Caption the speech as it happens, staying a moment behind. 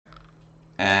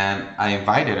and I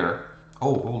invited her.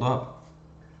 Oh, hold up.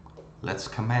 Let's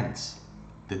commence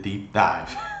the deep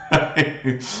dive.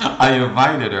 I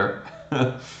invited her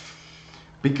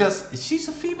because she's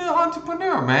a female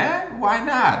entrepreneur, man. Why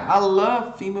not? I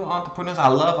love female entrepreneurs. I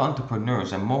love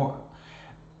entrepreneurs, and more,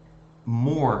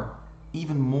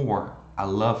 even more, I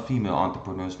love female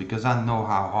entrepreneurs because I know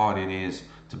how hard it is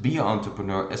to be an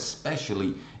entrepreneur,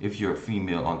 especially if you're a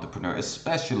female entrepreneur,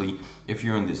 especially if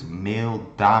you're in this male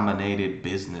dominated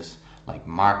business like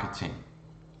marketing,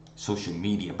 social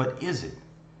media. But is it,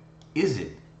 is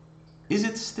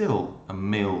it still a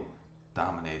male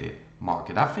dominated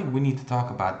market? I think we need to talk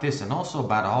about this and also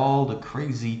about all the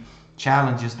crazy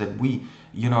challenges that we,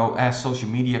 as social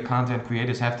media content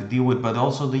creators have to deal with, but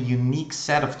also the unique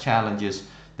set of challenges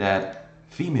that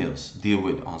females deal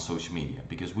with on social media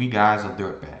because we guys are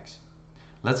dirtbags.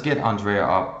 Let's get Andrea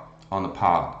up on the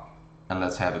pod and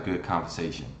let's have a good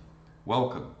conversation.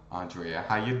 Welcome, Andrea.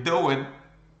 How you doing?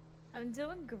 I'm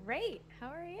doing great. How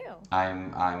are you?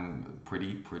 I'm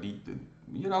pretty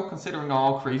considering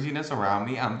all craziness around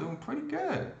me, I'm doing pretty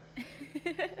good.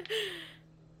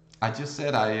 I just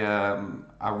said I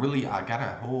got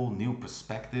a whole new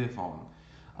perspective on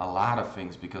a lot of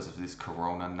things because of this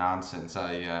corona nonsense.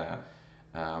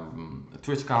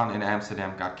 TwitchCon in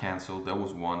Amsterdam got canceled. That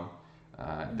was one.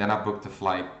 Then Hmm. I booked a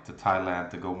flight to Thailand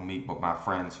to go meet with my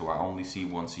friends who I only see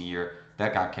once a year.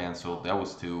 That got canceled. That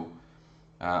was two.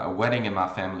 A wedding in my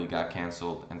family got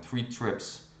canceled, and three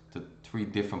trips to three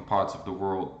different parts of the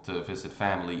world to visit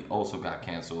family also got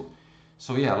canceled.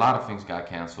 So yeah, a lot of things got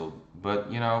canceled. But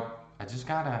I just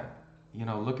gotta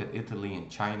look at Italy and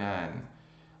China and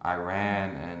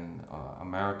Iran and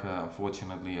America.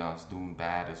 Unfortunately, is doing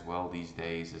bad as well these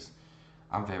days.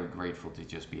 I'm very grateful to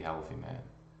just be healthy, man.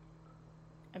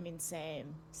 I mean,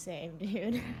 same,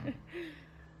 dude. Hmm.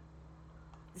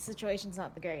 The situation's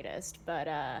not the greatest, but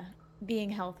being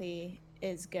healthy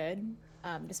is good.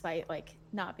 Despite like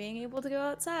not being able to go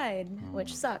outside, which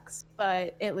Hmm. sucks.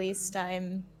 But at least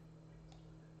I'm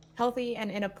healthy and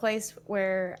in a place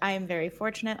where I am very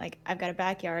fortunate. Like I've got a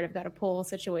backyard, I've got a pool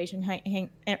situation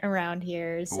around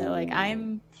here, so like Ooh,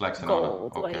 I'm flexing on them.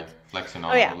 gold. Okay, Like, flexing oh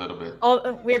on them a yeah, little bit.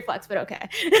 all weird flex, but okay.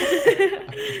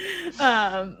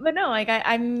 But no, like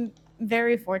I'm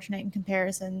very fortunate in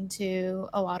comparison to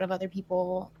a lot of other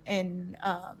people in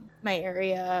my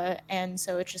area, and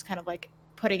so it's just kind of like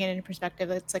putting it into perspective.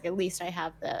 It's like at least I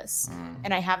have this, Mm.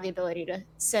 and I have the ability to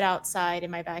sit outside in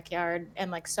my backyard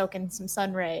and like soak in some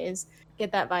sun rays,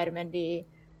 get that vitamin D,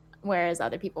 whereas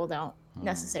other people don't Mm.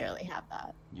 necessarily have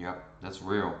that. Yep, that's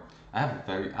real. I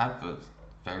have a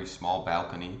very small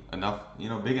balcony, enough,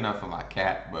 big enough for my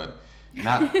cat, but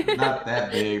not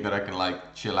that big that I can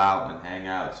like chill out and hang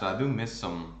out. So I do miss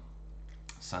some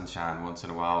sunshine once in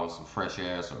a while, or some fresh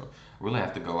air. So I really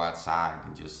have to go outside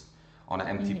and just on an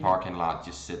empty Hmm. parking lot,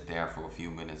 just sit there for a few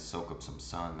minutes, soak up some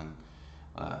sun, and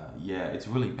yeah, it's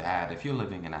really bad. If you're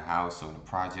living in a house or in a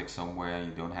project somewhere,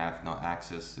 you don't have no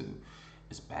access to.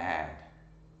 It's bad.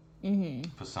 Hmm.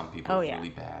 For some people, Oh it's yeah, really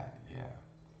bad. Yeah.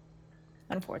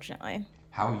 unfortunately.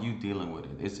 How are you dealing with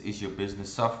it? Is your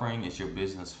business suffering? Is your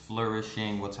business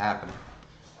flourishing? What's happening?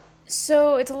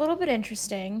 So it's a little bit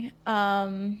interesting.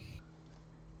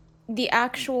 The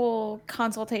actual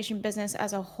consultation business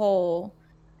as a whole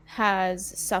has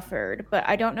suffered, but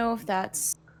I don't know if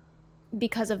that's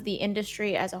because of the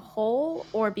industry as a whole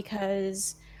or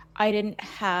because I didn't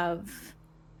have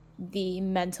the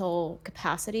mental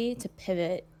capacity to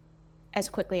pivot as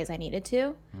quickly as I needed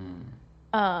to.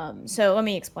 Hmm. So let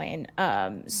me explain.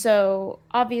 So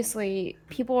obviously,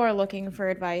 people are looking for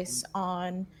advice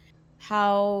on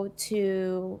how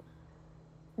to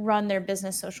run their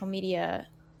business social media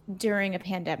during a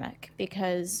pandemic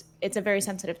because it's a very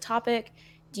sensitive topic.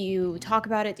 Do you talk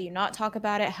about it? Do you not talk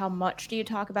about it? How much do you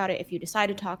talk about it? If you decide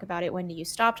to talk about it, when do you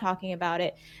stop talking about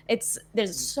it?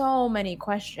 There's so many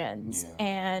questions, Yeah.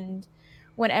 and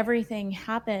when everything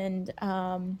happened,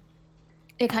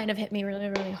 it kind of hit me really,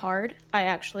 really hard. I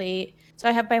have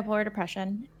bipolar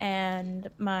depression, and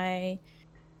my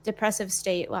depressive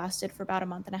state lasted for about a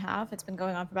month and a half. It's been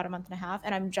going on for about a month and a half,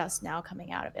 and I'm just now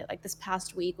coming out of it. Like this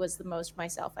past week was the most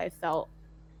myself I've felt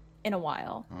in a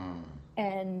while. Hmm.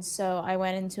 And so I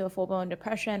went into a full blown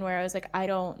depression where I was like, I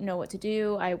don't know what to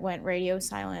do. I went radio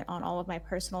silent on all of my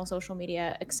personal social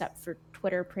media except for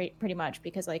Twitter, pretty much,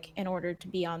 because, like, in order to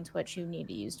be on Twitch, you need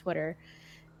to use Twitter.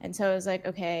 And so I was like,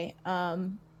 okay,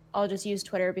 I'll just use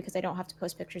Twitter because I don't have to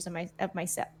post pictures of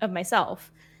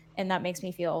myself, and that makes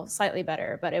me feel slightly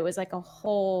better. But it was like a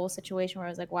whole situation where I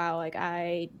was like, wow, like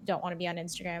I don't want to be on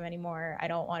Instagram anymore. I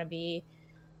don't want to be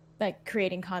like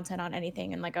creating content on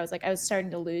anything, and like I was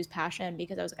starting to lose passion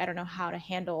because I was like, I don't know how to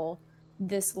handle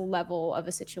this level of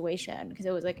a situation, because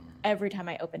it was like every time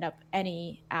I opened up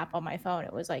any app on my phone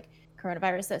it was like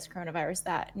coronavirus this, coronavirus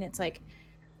that, and it's like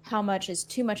how much is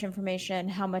too much information,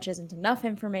 how much isn't enough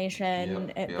information.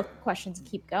 Yep, The yep. questions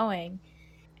keep going.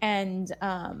 And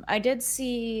I did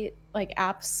see like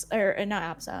apps, or not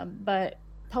apps, but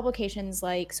publications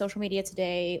like Social Media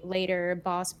Today, Later,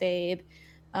 Boss Babe,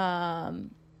 um,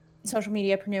 Social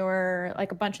Mediapreneur,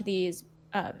 like a bunch of these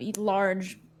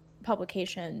large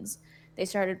publications. They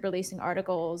started releasing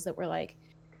articles that were like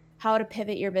how to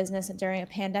pivot your business during a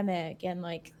pandemic, and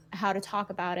like how to talk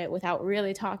about it without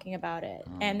really talking about it.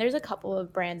 Mm, And there's a couple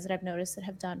of brands that I've noticed that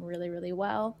have done really, really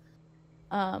well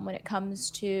when it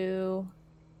comes to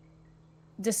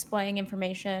displaying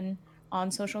information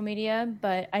on social media.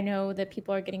 But I know that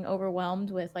people are getting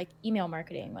overwhelmed with like email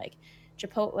marketing, like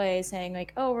Chipotle saying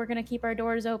like, oh, we're going to keep our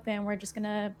doors open, we're just going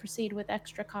to proceed with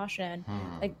extra caution.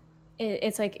 hmm, Like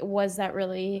it's like, was that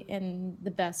really in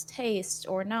the best taste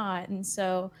or not? And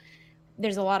so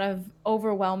there's a lot of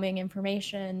overwhelming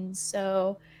information.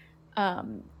 So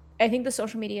um, I think the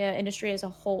social media industry as a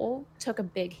whole took a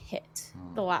big hit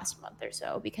hmm, the last month or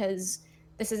so, because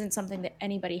this isn't something that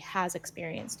anybody has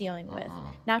experience dealing with.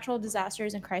 uh-uh. Natural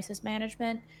disasters and crisis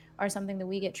management are something that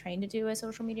we get trained to do as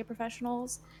social media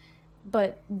professionals,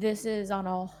 but this is on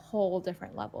a whole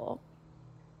different level.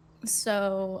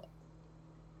 So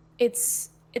it's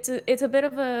a bit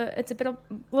of a it's a bit of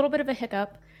a little bit of a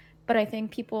hiccup, but I think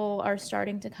people are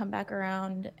starting to come back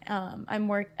around.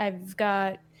 I've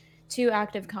got two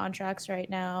active contracts right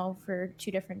now for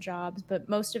two different jobs, but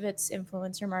most of it's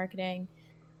influencer marketing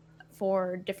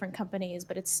for different companies.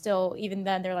 But it's still, even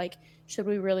then they're like, should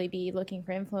we really be looking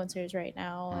for influencers right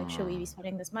now? Like, should we be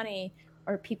spending this money?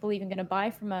 Are people even going to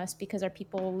buy from us, because are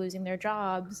people losing their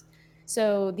jobs?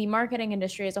 So the marketing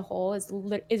industry as a whole is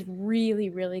really,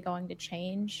 really going to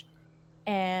change.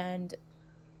 And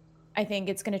I think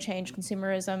it's going to change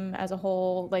consumerism as a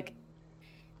whole. Like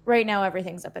right now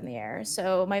everything's up in the air,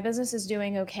 so my business is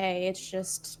doing okay, it's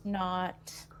just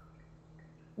not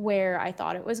where I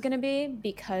thought it was going to be,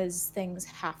 because things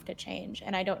have to change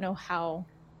and I don't know how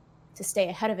to stay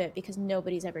ahead of it, because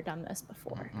nobody's ever done this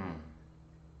before. Mm-mm.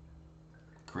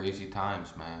 Crazy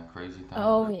times, man. Crazy times.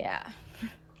 Oh yeah.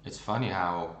 It's funny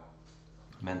how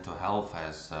mental health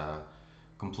has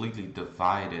completely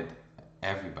divided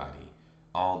everybody,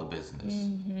 all the business.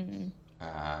 Hmm.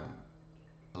 Um,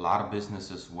 a lot of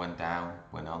businesses went down,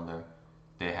 went under.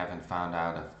 They haven't found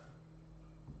out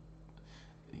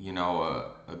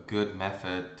a good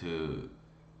method to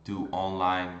do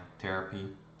online therapy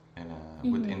and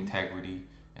with Hmm. integrity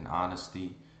and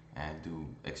honesty and do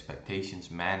expectations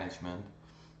management.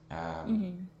 Um,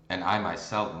 Hmm. and I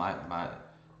myself,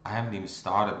 I haven't even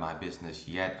started my business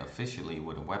yet officially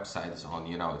with a website. It's on,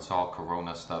 it's all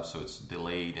Corona stuff, so it's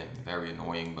delayed and very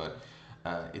annoying. But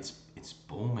it's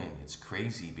booming. It's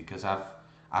crazy because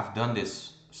I've done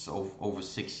this so over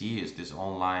 6 years. This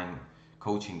online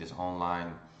coaching, this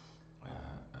online uh,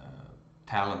 uh,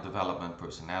 talent development,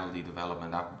 personality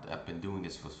development. I've been doing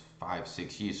this for 5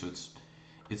 6 years, so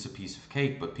it's a piece of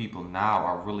cake. But people now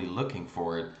are really looking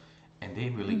for it, and they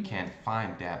really Hmm. can't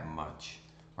find that much,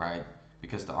 right?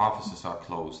 Because the offices are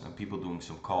closed, and people doing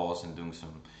some calls and doing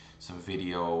some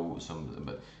video,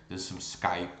 but there's some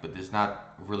Skype, but there's not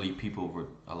really people with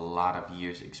a lot of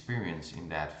years experience in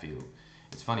that field.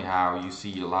 It's funny how you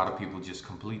see a lot of people just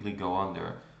completely go under,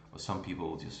 or some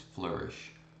people just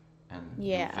flourish and do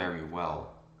Yeah. very well.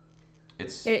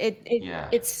 It's It yeah,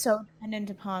 it's so dependent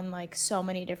upon like so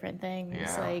many different things.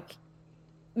 yeah, Like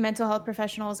mental health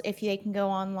professionals, if they can go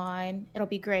online, it'll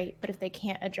be great. But if they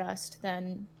can't adjust,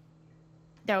 then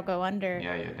they'll go under.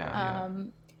 yeah, yeah, down, yeah.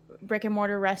 Um, Brick and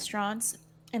mortar restaurants,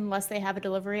 unless they have a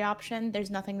delivery option,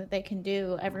 there's nothing that they can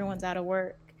do. Everyone's out of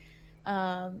work.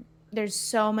 There's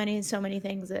so many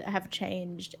things that have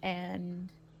changed, and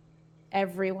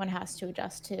everyone has to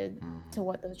adjust to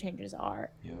what those changes are.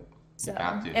 Yep, you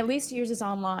got So to. at least yours is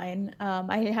online.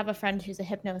 I have a friend who's a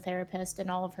hypnotherapist,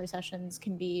 and all of her sessions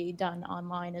can be done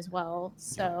online as well. Yep.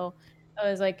 So I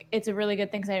was like, it's a really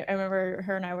good thing. 'Cause I remember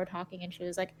her and I were talking, and she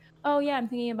was like, "Oh yeah, I'm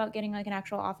thinking about getting like an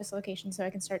actual office location so I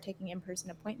can start taking in-person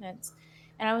appointments."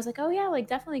 And I was like, "Oh yeah, like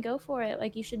definitely go for it.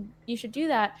 Like you should do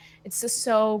that." It's just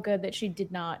so good that she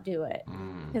did not do it,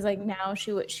 Mm, because like now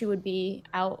she would be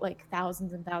out like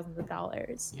thousands and thousands of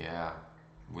dollars. yeah,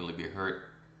 really be hurt.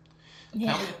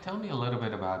 Yeah. Tell me a little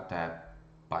bit about that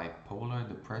bipolar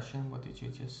depression. What did you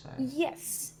just say?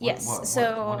 Yes. What Yes. what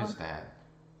what what So is that?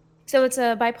 So it's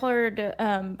a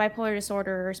bipolar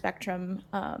disorder spectrum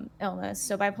illness.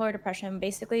 So bipolar depression,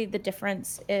 basically the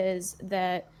difference is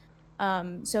that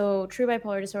so true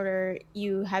bipolar disorder,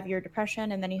 you have your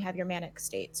depression and then you have your manic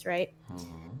states, right?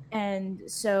 Mm-hmm. And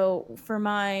so for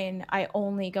mine, I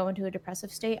only go into a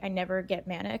depressive state. I never get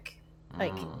manic,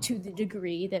 like Mm. to the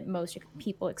degree that most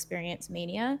people experience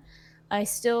mania. I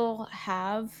still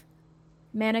have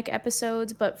manic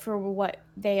episodes, but for what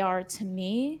they are to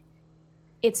me,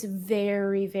 it's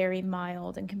very, very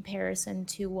mild in comparison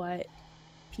to what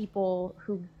people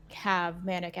who have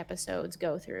manic episodes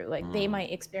go through. Like they Mm.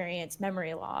 might experience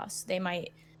memory loss. They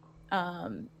might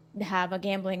um, have a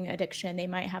gambling addiction. They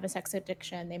might have a sex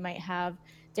addiction. They might have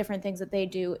different things that they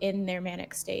do in their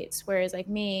manic states. Whereas, like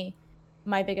me,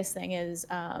 my biggest thing is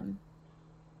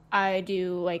I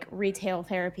do like retail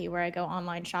therapy where I go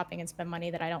online shopping and spend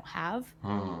money that I don't have.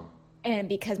 Mm. And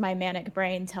because my manic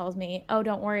brain tells me, "Oh,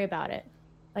 don't worry about it.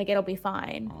 Like it'll be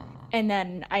fine." Mm. And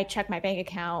then I check my bank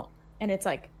account and it's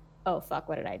like, "Oh fuck,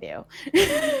 what did I do?"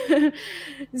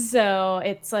 So,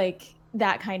 it's like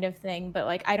that kind of thing, but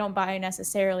like I don't buy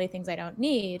necessarily things I don't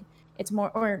need. It's more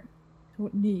or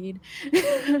don't need.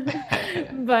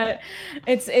 But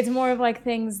it's more of like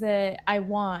things that I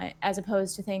want as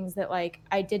opposed to things that like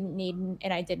I didn't need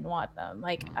and I didn't want them.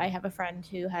 Like I have a friend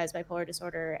who has bipolar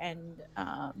disorder and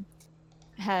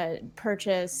had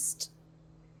purchased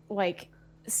like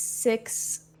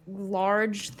 6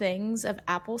 large things of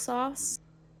applesauce,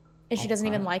 and she doesn't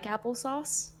Okay. even like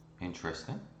applesauce.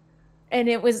 Interesting. And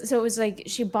it was like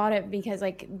she bought it because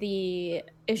like she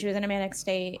was in a manic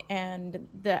state, and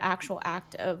the actual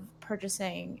act of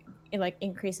purchasing it like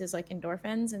increases like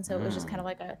endorphins, and so it was just Mm. kind of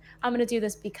like a I'm gonna do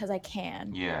this because I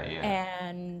can. Yeah, yeah.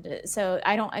 And so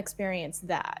I don't experience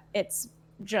that. It's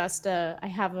just I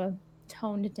have a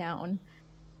toned down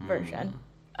Mm. version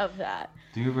of that.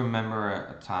 Do you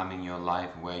remember a time in your life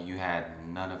where you had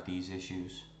none of these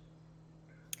issues?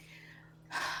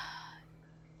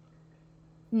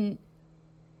 N-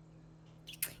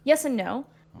 yes and no.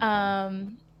 Okay.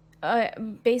 Um, uh,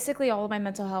 Basically, all of my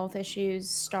mental health issues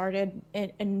started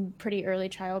in pretty early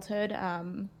childhood.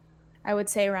 I would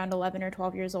say around 11 or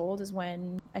 12 years old is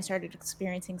when I started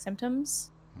experiencing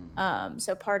symptoms. Mm.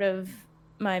 So part of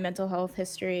my mental health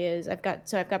history is I've got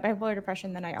bipolar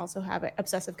depression, then I also have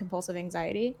obsessive compulsive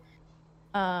anxiety,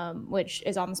 which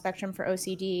is on the spectrum for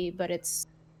OCD, but it's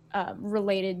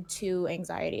related to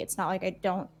anxiety. It's not like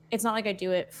I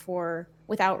do it for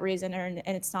without reason, and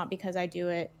it's not because I do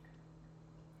it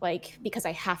like because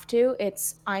I have to.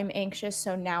 It's I'm anxious,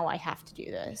 so now I have to do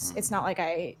this. It's not Mm. like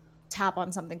I tap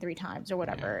on something 3 times or Yeah.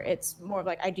 whatever. It's more of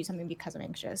like I do something because I'm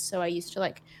anxious. So I used to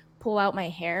like pull out my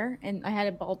hair, and I had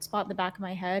a bald spot in the back of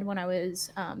my head when I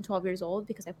was 12 years old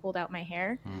because I pulled out my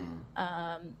hair.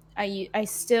 Mm. I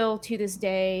still to this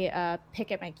day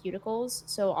pick at my cuticles.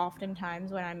 So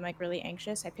oftentimes when I'm like really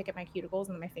anxious, I pick at my cuticles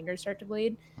and then my fingers start to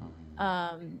bleed.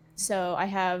 Mm. So I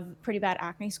have pretty bad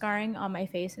acne scarring on my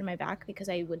face and my back because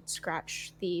I would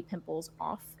scratch the pimples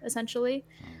off essentially.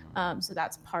 So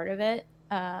that's part of it.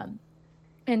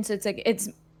 And so it's like it's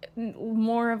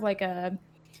more of like a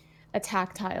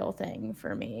tactile thing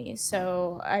for me.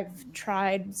 So I've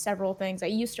tried several things. I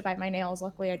used to bite my nails.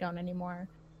 Luckily, I don't anymore.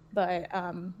 But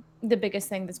the biggest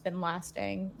thing that's been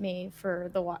lasting me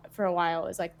for a while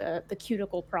is like the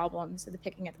cuticle problems, so the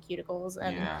picking at the cuticles.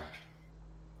 And Yeah.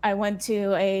 I went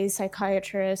to a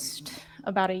psychiatrist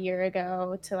about a year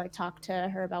ago to like talk to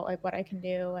her about like what I can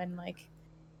do, and like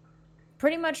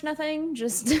pretty much nothing.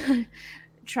 Just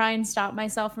try and stop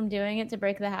myself from doing it to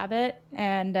break the habit.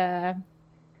 And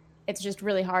it's just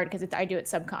really hard because I do it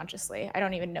subconsciously. I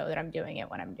don't even know that I'm doing it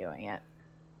when I'm doing it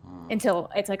Mm.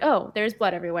 until it's like, oh, there's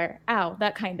blood everywhere. Ow,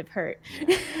 that kind of hurt.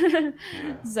 Yeah.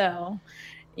 Yeah. So,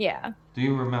 yeah. Do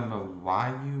you remember why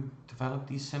you developed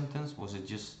these symptoms? Was it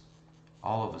just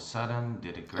all of a sudden?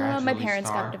 Did it My gradually parents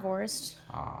got start? divorced.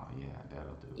 Oh, yeah,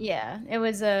 that'll do it. Yeah, it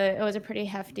was a pretty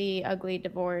hefty, ugly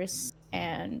divorce,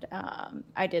 and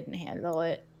I didn't handle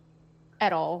it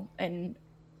at all in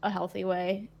a healthy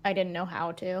way. I didn't know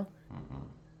how to. Mm-hmm.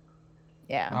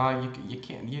 Yeah. You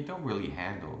can't, you don't really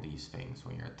handle these things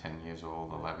when you're 10 years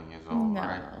old, 11 years old,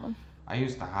 right? No. I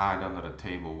used to hide under the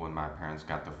table when my parents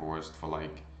got divorced for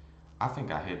like, I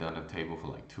think I hid under the table for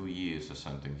like 2 years or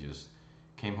something. Just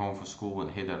came home from school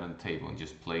and hid under the table and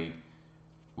just played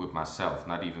with myself,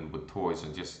 not even with toys,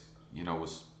 and just,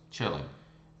 was chilling.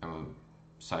 And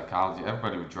psychology,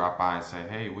 everybody would drop by and say,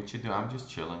 "Hey, what you doing?" "I'm just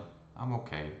chilling. I'm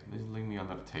okay. Just leave me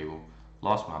under the table."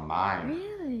 Lost my mind.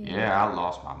 Really? Yeah, I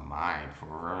lost my mind for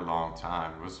a very long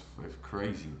time. It was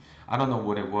crazy. I don't know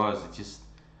what it was. It just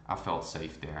I felt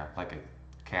safe there, like a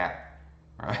cat.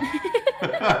 right?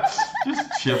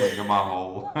 Just chilling in my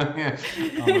hole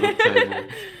under the table.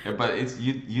 Yeah, but it's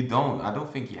you don't. I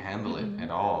don't think you handle it at Mm-mm.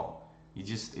 all. You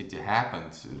just it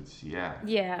happens. It's yeah,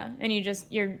 Yeah, and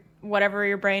you're whatever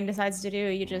your brain decides to do,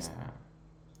 you just yeah.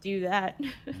 do that.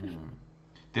 Hmm.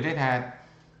 Did it have?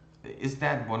 Is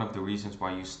that one of the reasons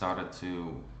why you started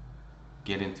to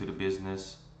get into the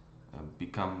business,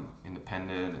 become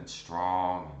independent and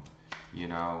strong,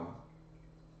 and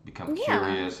become Yeah.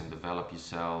 curious and develop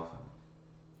yourself?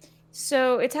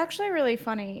 So it's actually really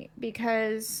funny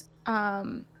because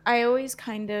I always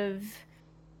kind of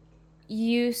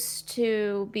used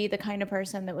to be the kind of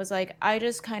person that was like, I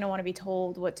just kind of want to be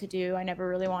told what to do. I never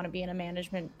really want to be in a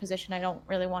management position. I don't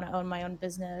really want to own my own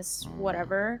business, Mm,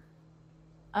 whatever.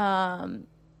 Um,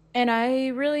 and I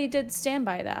really did stand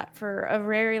by that for a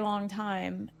very long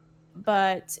time.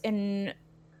 But in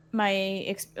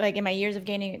like in my years of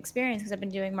gaining experience, because I've been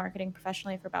doing marketing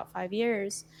professionally for about 5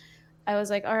 years, I was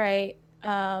like, all right,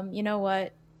 you know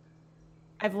what?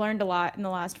 I've learned a lot in the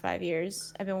last 5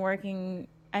 years. I've been working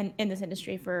in this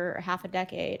industry for half a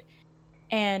decade,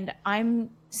 and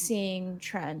I'm seeing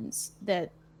trends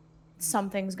that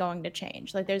something's going to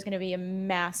change. Like there's going to be a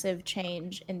massive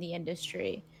change in the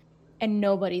industry, and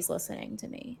nobody's listening to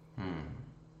me. hmm,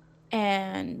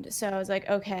 And so I was like,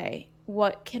 okay,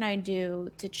 what can I do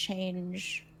to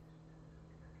change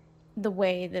the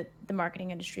way that the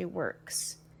marketing industry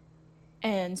works?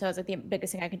 And so I was like, the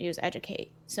biggest thing I can do is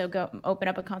educate. So go open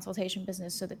up a consultation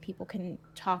business so that people can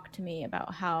talk to me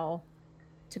about how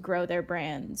to grow their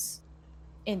brands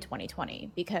in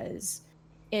 2020 because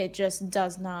it just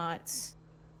does not,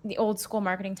 the old school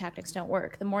marketing tactics don't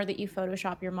work. The more that you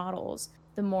Photoshop your models,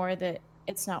 the more that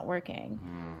it's not working.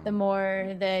 The hmm,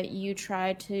 more that you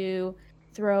try to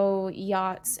throw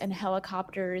yachts and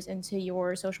helicopters into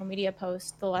your social media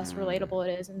posts, the less hmm, relatable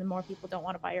it is and the more people don't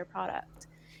want to buy your product.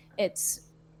 It's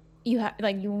you have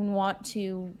like you want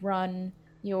to run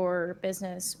your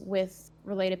business with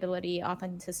relatability,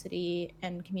 authenticity,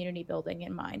 and community building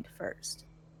in mind first.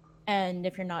 And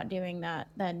if you're not doing that,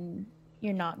 then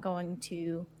you're not going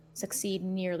to succeed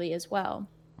nearly as well.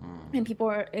 And hmm, people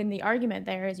are in the argument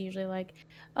there is usually like,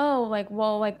 oh, like,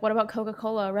 well, like, what about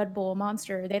Coca-Cola, Red Bull,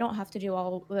 Monster? They don't have to do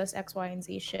all this X, Y, and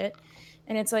Z shit.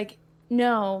 And it's like,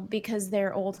 no, because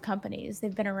they're old companies.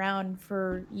 They've been around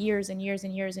for years and years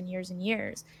and years and years and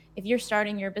years. If you're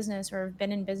starting your business or have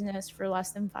been in business for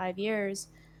less than 5 years,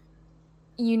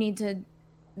 you need to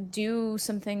do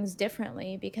some things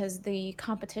differently because the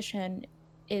competition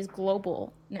is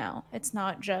global now. It's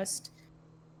not just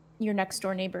your next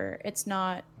door neighbor. It's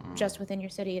not hmm. just within your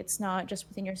city. It's not just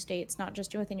within your state. It's not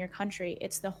just within your country.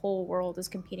 It's the whole world is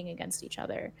competing against each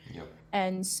other. Yep.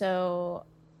 And so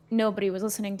nobody was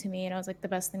listening to me. And I was like, the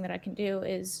best thing that I can do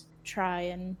is try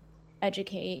and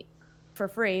educate for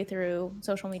free through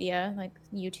social media like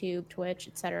YouTube, Twitch,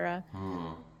 etc.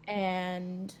 Hmm,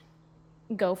 And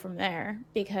go from there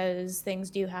because things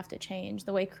do have to change.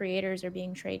 The way creators are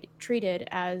being treated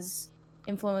as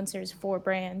influencers for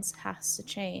brands has to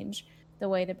change. The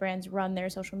way the brands run their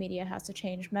social media has to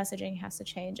change. Messaging has to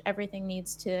change. Everything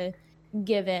needs to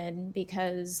give in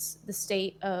because the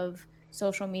state of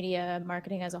social media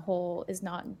marketing as a whole is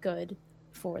not good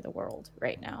for the world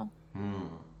right now. hmm.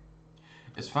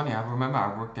 It's funny. I remember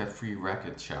I worked at Free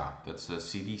Record Shop. That's a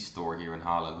CD store here in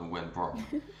Holland who went broke.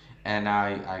 And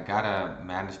I got a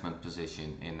management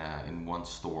position in one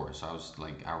store. So I was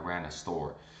like I ran a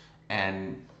store,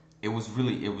 and it was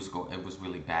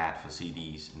really bad for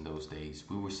CDs in those days.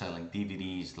 We were selling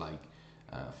DVDs like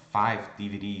 5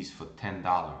 DVDs for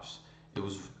 $10. It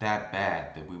was that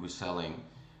bad that we were selling.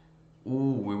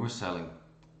 Ooh, we were selling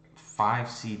 5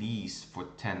 CDs for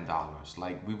 $10.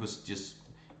 Like we was just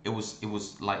it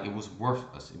was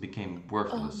worthless. It became Oh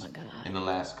worthless my in God. the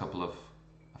last couple of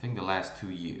I think the last 2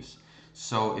 years.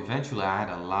 So eventually I had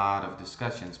a lot of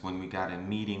discussions when we got in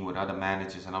meeting with other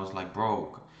managers and I was like,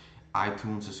 bro,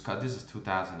 iTunes is cut. This is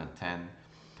 2010.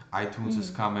 iTunes is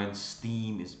Mm-hmm. coming.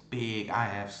 Steam is big. I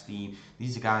have Steam.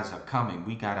 These guys are coming.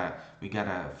 We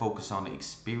gotta focus on the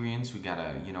experience. We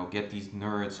gotta get these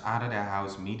nerds out of their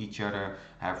house, meet each other,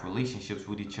 have relationships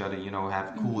with each other.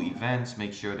 Have cool Mm-hmm. events.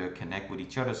 Make sure to connect with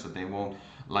each other so they won't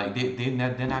like they're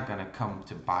not gonna come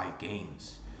to buy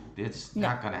games. It's No.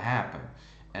 not gonna happen.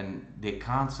 And they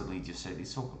constantly just said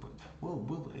it's okay. We'll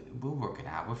work it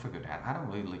out. We'll figure it out. I don't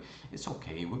really. It's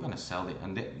okay. We're gonna sell it,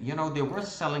 and they were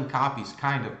selling copies,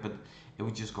 kind of, but it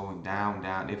was just going down,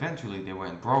 down. Eventually, they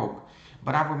went broke.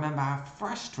 But I remember how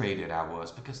frustrated I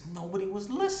was because nobody was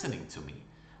listening to me.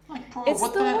 I'm like, bro, It's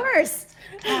what the the? worst.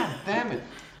 God damn it!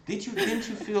 Didn't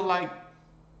you feel like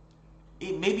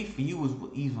it? Maybe for you was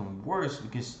even worse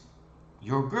because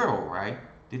your girl, right?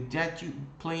 Did that you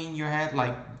play in your head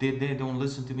like did they don't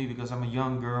listen to me because I'm a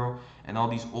young girl and all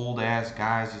these old ass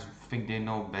guys just think they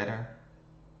know better?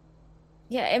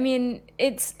 Yeah, I mean,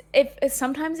 if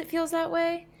sometimes it feels that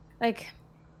way. Like,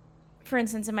 for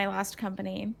instance, in my last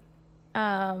company,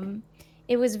 um,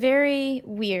 it was very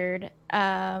weird,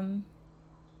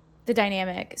 the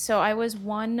dynamic. So I was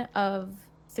one of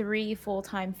three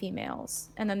full-time females,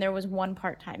 and then there was one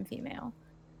part-time female.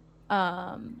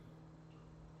 Um,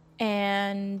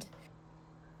 and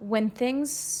when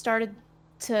things started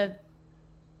to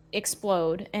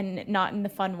explode, and not in the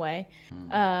fun way,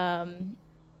 Mm, um,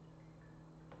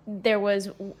 there was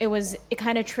it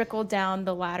kind of trickled down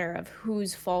the ladder of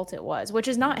whose fault it was, which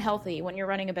is not healthy when you're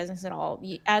running a business at all.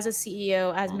 As a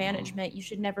CEO, as mm-hmm, management, you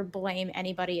should never blame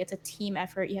anybody. It's a team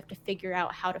effort. You have to figure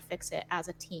out how to fix it as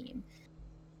a team.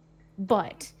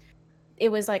 But it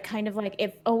was like kind of like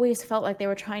it always felt like they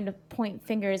were trying to point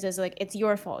fingers as like it's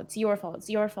your fault, it's your fault, it's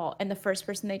your fault. And the first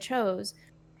person they chose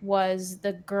was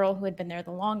the girl who had been there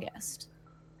the longest.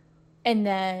 And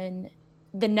then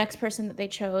the next person that they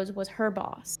chose was her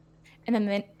boss. And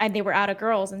then they were out of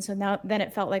girls, and so now then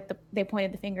it felt like they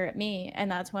pointed the finger at me,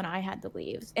 and that's when I had to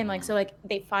leave. And like so, like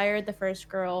they fired the first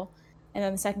girl, and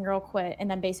then the second girl quit, and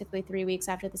then basically 3 weeks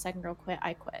after the second girl quit,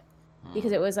 I quit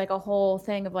because it was like a whole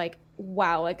thing of like,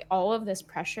 wow, like all of this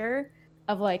pressure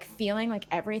of like feeling like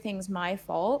everything's my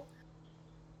fault.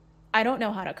 I don't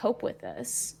know how to cope with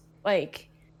this. Like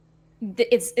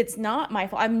it's not my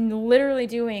fault. I'm literally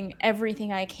doing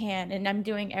everything I can, and I'm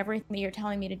doing everything that you're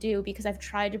telling me to do because I've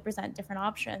tried to present different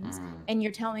options, mm, and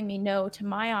you're telling me no to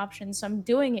my options. So I'm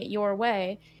doing it your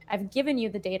way. I've given you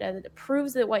the data that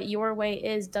proves that what your way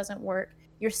is doesn't work.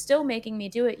 You're still making me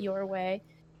do it your way,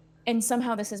 and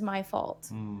somehow this is my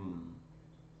fault. mm,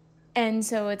 And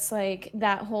so it's like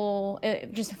that whole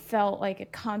it just felt like a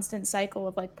constant cycle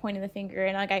of like pointing the finger,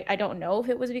 and like I don't know if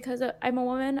it was because I'm a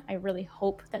woman. I really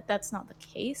hope that that's not the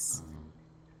case,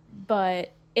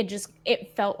 but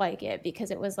it felt like it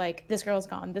because it was like this girl's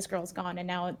gone, and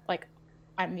now like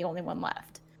I'm the only one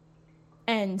left.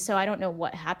 And so I don't know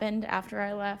what happened after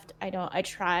I left. I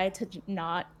try to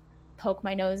not poke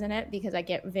my nose in it because I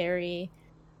get very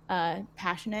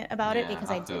passionate about it yeah,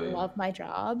 because I I did feel you. love my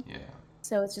job. Yeah.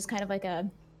 So it's just kind of like a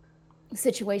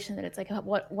situation that it's like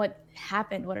what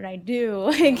happened? What did I do?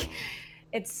 Like Mm,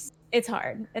 it's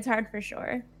hard. It's hard for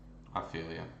sure. I feel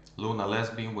you. Luna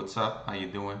Lesbian, what's up? How you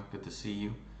doing? Good to see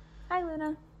you. Hi,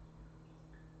 Luna.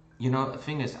 You know, the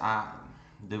thing is,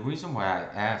 the reason why I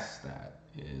asked that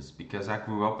is because I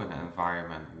grew up in an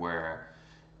environment where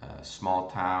small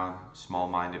town,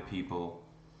 small-minded people,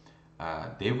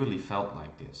 they really felt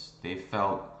like this. They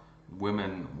felt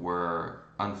women were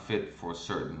unfit for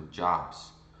certain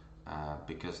jobs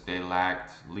because they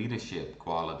lacked leadership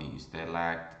qualities, they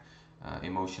lacked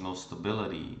emotional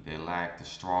stability, they lacked a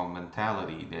strong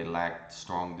mentality, they lacked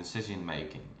strong decision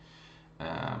making.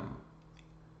 Um,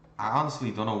 I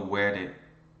honestly don't know where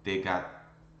they got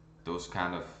those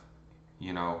kind of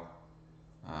you know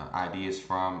ideas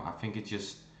from. I think it's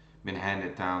just been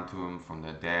handed down to them from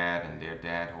their dad, and their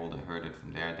dad heard it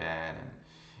from their dad, and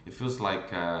it feels like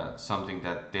something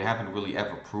that they haven't really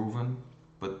ever proven,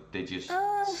 but they just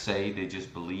Uh, say they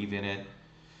just believe in it.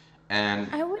 And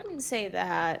I wouldn't say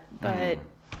that, mm, but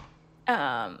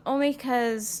only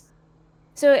because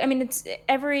so I mean it's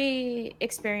every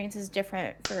experience is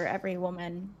different for every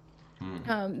woman.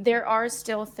 mm, There are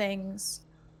still things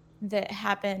that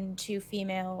happen to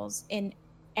females in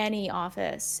any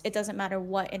office. It doesn't matter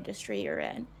what industry you're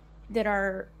in that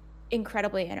are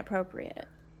incredibly inappropriate.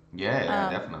 yeah, yeah, Um,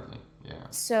 definitely, yeah.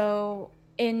 so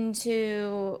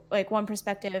into like one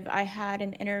perspective, I had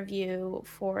an interview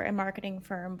for a marketing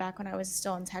firm back when I was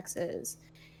still in Texas,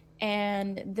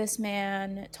 and this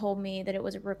man told me that it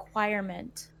was a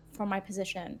requirement for my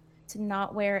position to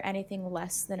not wear anything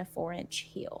less than a 4-inch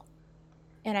heel.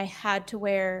 And I had to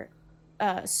wear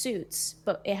suits,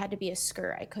 but it had to be a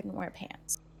skirt. I couldn't wear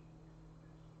pants.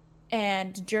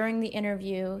 And during the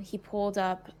interview, he pulled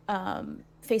up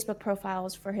Facebook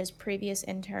profiles for his previous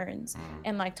interns Mm.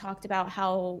 and like talked about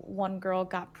how one girl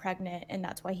got pregnant and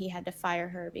that's why he had to fire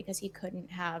her because he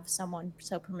couldn't have someone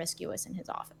so promiscuous in his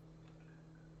office.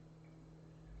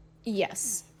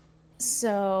 Yes.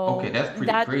 Okay, So that's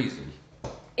pretty that crazy.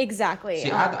 exactly.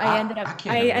 See, I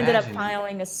can't I ended up imagine.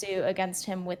 filing a suit against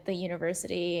him with the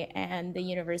university, and the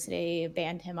university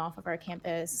banned him off of our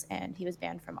campus, and he was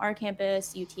banned from our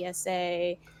campus,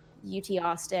 UTSA, UT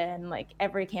Austin, like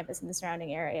every campus in the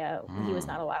surrounding area. He was Mm,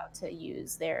 not allowed to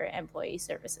use their employee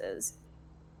services.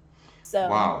 So,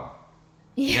 wow.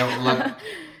 Yeah, like yeah.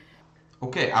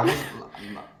 okay, I was.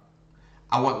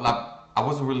 I want like. I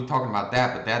wasn't really talking about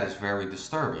that, but that is very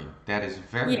disturbing. That is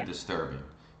very Yeah. disturbing.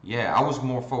 Yeah, I was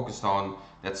more focused on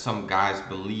that some guys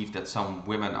believe that some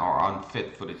women are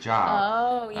unfit for the job.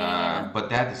 Oh, yeah, yeah. But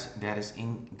that is.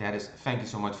 Thank you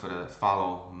so much for the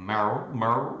follow,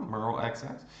 Merle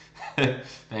XX.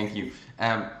 Thank you.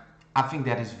 I think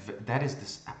that is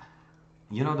this.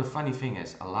 You know, the funny thing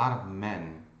is, a lot of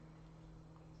men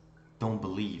don't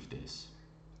believe this,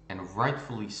 and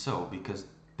rightfully so, because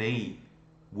they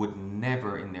would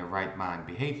never in their right mind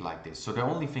behave like this. So they're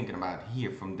only thinking about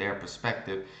here from their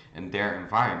perspective and their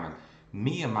environment.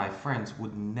 Me and my friends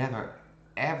would never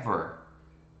ever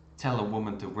tell a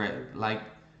woman to wear, like,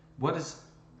 what is,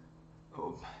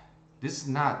 oh, this is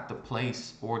not the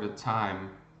place or the time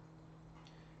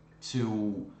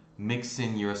to mix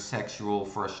in your sexual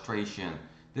frustration.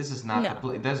 This is not the No.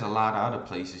 place. There's a lot of other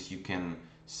places you can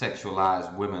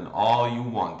sexualize women all you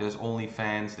want. There's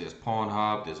OnlyFans, there's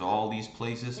Pornhub, there's all these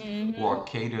places who Mm-hmm. are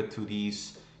catered to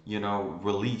these,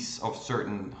 release of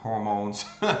certain hormones.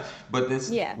 But this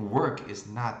Yeah. work is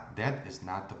not, that is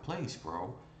not the place,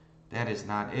 bro. That is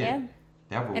not Yeah. it.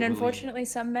 That will And really, unfortunately,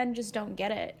 some men just don't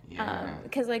get it. yeah.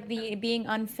 Because like the being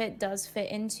unfit does fit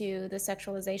into the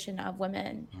sexualization of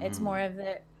women. It's Mm, more of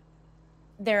the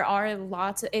there are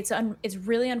lots of it's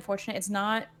really unfortunate. It's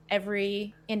not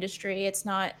every industry, it's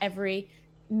not every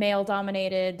male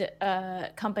dominated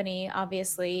company,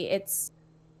 obviously. It's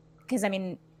because I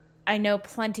mean, I know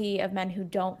plenty of men who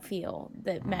don't feel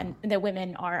mm, that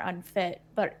women are unfit,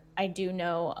 but I do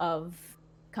know of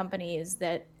companies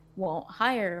that won't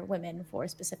hire women for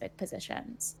specific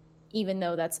positions, even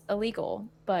though that's illegal.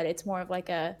 But it's more of like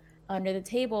a under the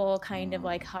table kind of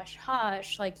like mm, hush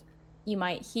hush. Like you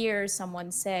might hear someone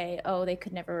say, "Oh, they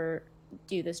could never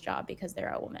do this job because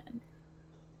they're a woman."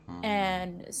 mm.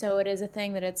 And so it is a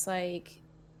thing that it's like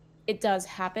it does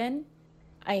happen.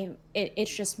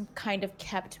 It's just kind of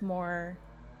kept more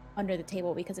under the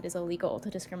table because it is illegal to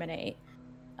discriminate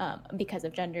because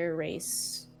of gender,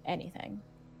 race, anything.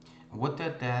 What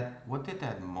did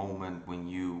that moment when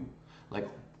you, like,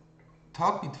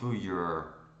 talk me through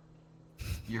your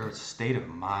state of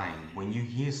mind when you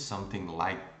hear something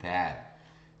like that,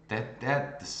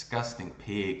 that disgusting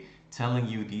pig telling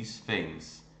you these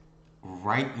things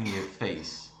right in your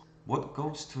face. What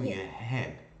goes through Yeah. your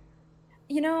head?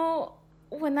 You know,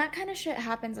 when that kind of shit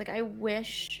happens, like I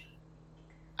wish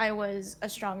I was a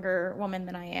stronger woman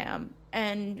than I am.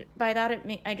 And by that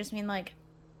I just mean like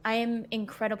I am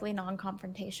incredibly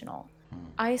non-confrontational. Hmm.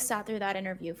 I sat through that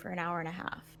interview for an hour and a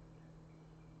half.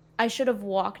 I should have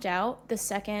walked out the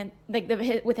second, like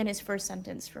within his first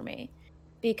sentence for me,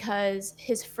 because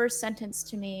his first sentence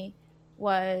to me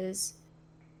was,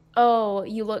 "Oh,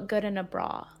 you look good in a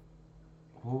bra."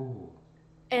 Oh.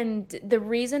 And the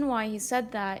reason why he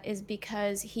said that is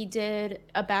because he did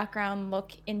a background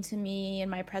look into me and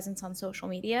my presence on social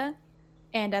media.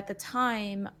 And at the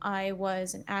time, I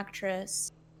was an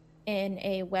actress in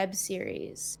a web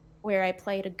series where I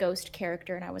played a ghost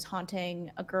character and I was haunting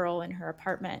a girl in her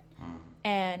apartment. Hmm.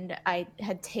 And I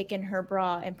had taken her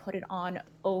bra and put it on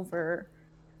over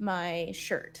my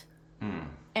shirt. Hmm.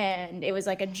 And it was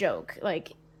like a joke,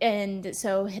 like, and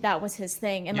so that was his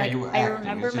thing. And Yeah, you like were I acting.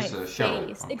 remember It's my just a show.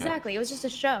 face Okay. exactly. It was just a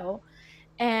show.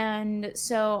 And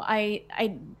so I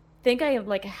think I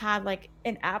like had like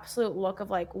an absolute look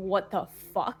of like what the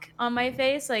fuck on my Hmm.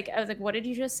 face. Like I was like, what did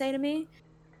you just say to me?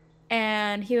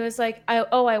 And he was like,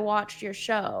 I watched your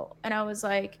show. And I was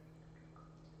like,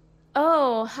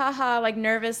 oh, haha, like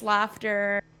nervous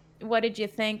laughter. What did you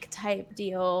think type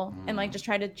deal? And like Hmm. just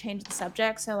try to change the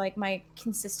subject. So like my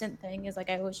consistent thing is like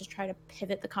I always just try to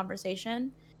pivot the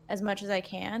conversation as much as I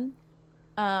can.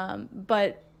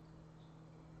 But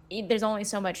there's only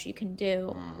so much you can do,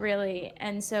 Hmm. really.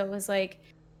 And so it was like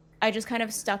I just kind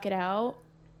of stuck it out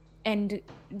and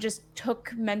just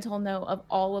took mental note of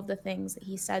all of the things that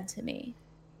he said to me.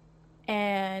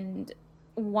 And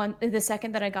the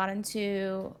second that I got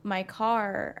into my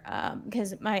car,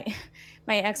 because my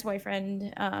my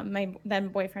ex-boyfriend, my then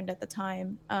boyfriend at the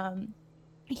time,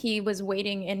 he was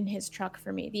waiting in his truck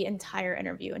for me the entire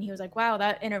interview, and he was like, "Wow,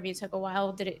 that interview took a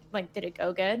while. Did it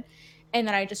go good?" And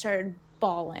then I just started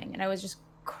bawling, and I was just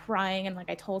crying, and like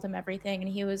I told him everything, and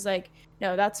he was like,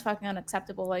 "No, that's fucking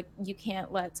unacceptable. Like you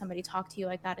can't let somebody talk to you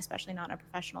like that, especially not in a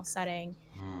professional setting."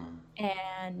 Hmm.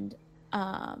 And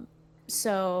um,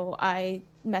 so I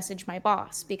messaged my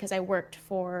boss because I worked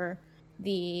for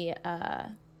the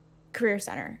career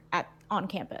center at on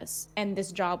campus, and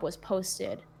this job was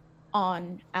posted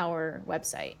on our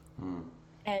website. Hmm.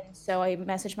 And so I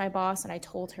messaged my boss and I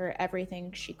told her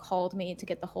everything. She called me to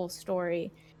get the whole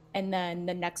story. And then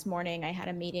the next morning, I had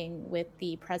a meeting with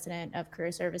the president of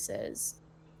career services,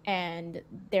 and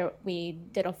there we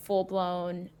did a full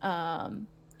blown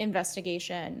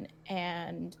investigation,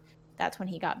 and that's when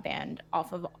he got banned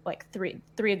off of like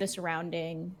three of the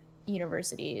surrounding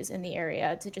universities in the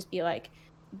area to just be like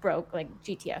broke, like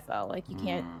GTFO, like you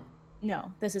can't. Mm,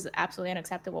 No, this is absolutely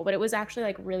unacceptable. But it was actually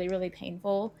like really, really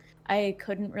painful. I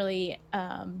couldn't really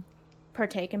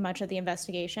partake in much of the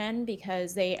investigation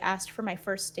because they asked for my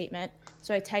first statement.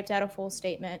 So I typed out a full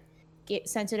statement,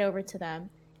 sent it over to them,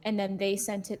 and then they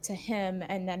sent it to him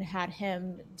and then had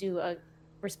him do a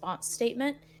response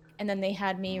statement. And then they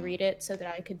had me mm, read it so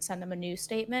that I could send them a new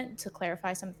statement to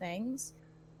clarify some things.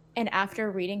 And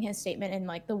after reading his statement and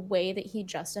like the way that he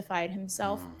justified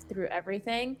himself mm, through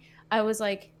everything, I was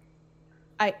like,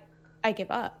 I I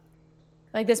give up.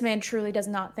 Like this man truly does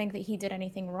not think that he did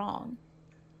anything wrong.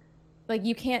 Like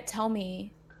you can't tell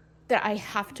me that I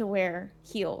have to wear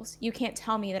heels. You can't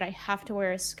tell me that I have to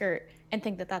wear a skirt and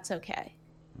think that that's okay.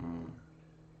 mm.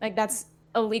 Like that's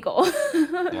illegal.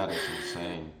 That is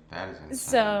insane. That is insane.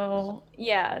 So,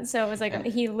 yeah, so it was like And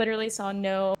he literally saw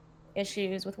no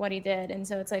issues with what he did, and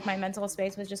so it's like my mental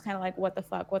space was just kind of like what the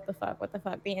fuck, what the fuck, what the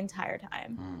fuck the entire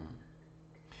time.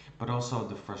 but also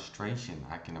the frustration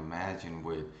I can imagine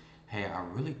with, hey, I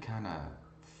really kind of,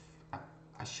 I,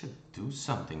 I should do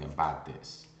something about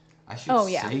this. I should Oh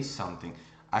yeah. say something.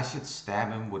 I should stab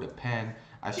him with a pen.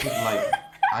 I should like,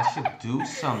 I should do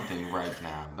something right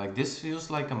now. Like this feels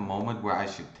like a moment where I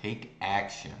should take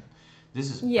action. This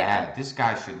is Yeah. bad. This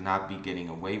guy should not be getting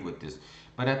away with this.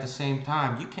 But at the same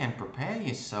time, you can't prepare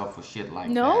yourself for shit like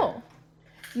that. No.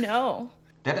 No.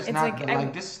 That is It's not like like I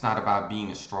this is not about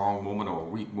being a strong woman or a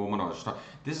weak woman or a strong.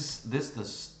 This the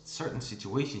certain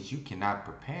situations you cannot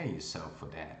prepare yourself for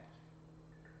that.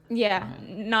 Yeah, Right.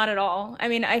 not at all. I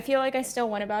mean, I feel like I still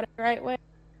went about it the right way,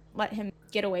 let him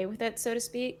get away with it, so to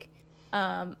speak.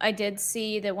 I did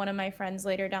see that one of my friends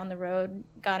later down the road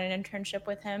got an internship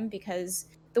with him because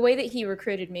the way that he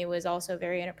recruited me was also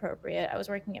very inappropriate. I was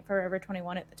working at Forever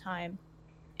 21 at the time,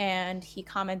 and he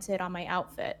commented on my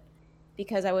outfit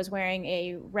because I was wearing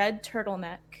a red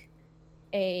turtleneck,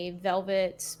 a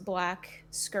velvet black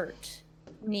skirt,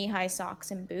 knee-high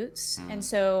socks and boots. And Mm.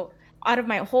 so out of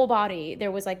my whole body,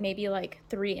 there was like maybe like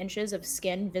 3 inches of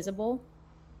skin visible.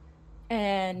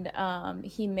 And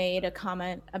he made a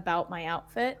comment about my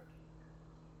outfit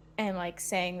and like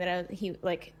saying that he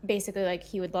like basically like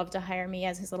he would love to hire me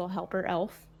as his little helper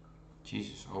elf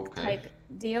Jesus. Okay. type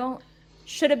deal.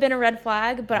 Should have been a red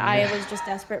flag, but I Yeah. was just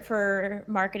desperate for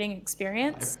marketing I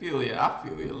experience. feel you. I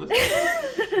feel you.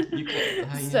 Listen, you can.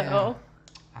 Yeah. So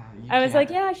You I was like,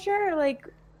 can't. yeah, sure, like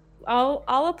I'll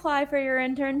apply for your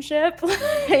internship.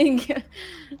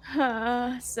 Mm,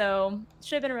 Like so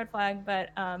should have been a red flag, but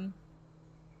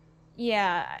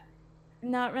yeah,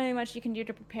 not really much you can do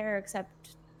to prepare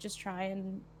except just try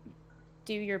and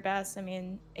do your best. I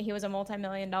mean, he was a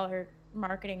multi-million-dollar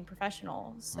marketing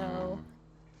professional, mm. so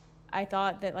I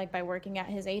thought that like by working at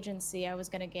his agency, I was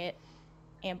going to get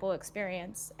ample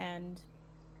experience, and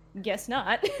guess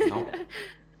not. Nope.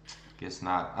 Guess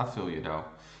not. I feel you though.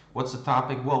 What's the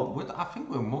topic? Well, I think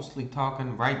we're mostly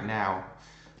talking right now.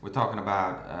 We're talking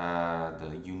about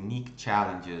the unique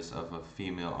challenges of a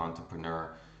female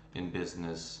entrepreneur in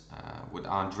business with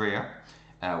Ondrayah.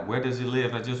 Where does he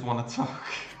live? I just want to talk.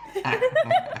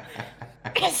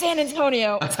 San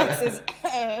Antonio, Texas.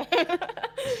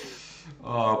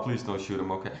 Oh, please don't shoot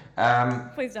him. Okay.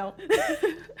 Please don't.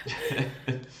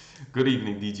 Good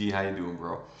evening, DG. How you doing,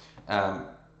 bro? Um,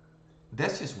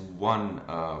 that's just one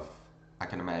of, I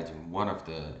can imagine, one of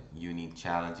the unique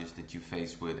challenges that you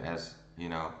face with as,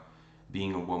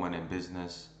 being a woman in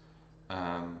business.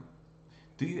 Um,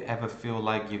 do you ever feel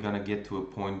like you're gonna get to a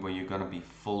point where you're gonna be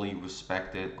fully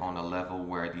respected on a level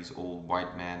where these old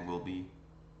white men will be?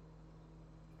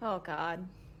 Oh God.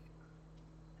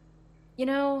 You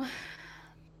know,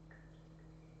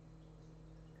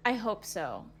 I hope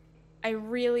so. I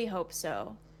really hope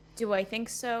so. Do I think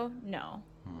so? No.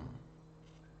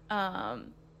 Hmm. Um,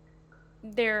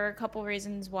 there are a couple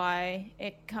reasons why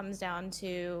it comes down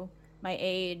to my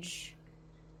age,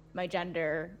 my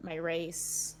gender, my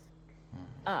race.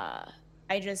 Uh,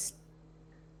 I just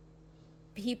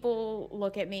people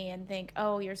look at me and think,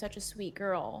 "Oh, you're such a sweet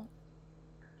girl."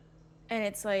 And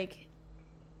it's like,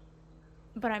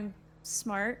 but I'm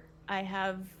smart. I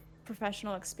have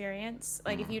professional experience.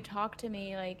 Like if you Hmm. talk to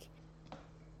me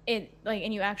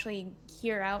and you actually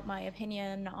hear out my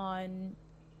opinion on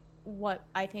what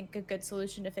I think a good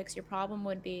solution to fix your problem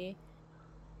would be,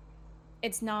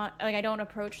 it's not like I don't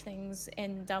approach things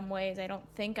in dumb ways. I don't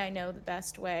think I know the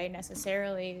best way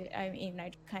necessarily. I mean,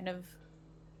 I kind of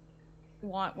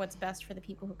want what's best for the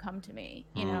people who come to me,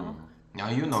 you Hmm. know? Now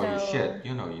you know your So shit.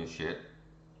 You know your shit.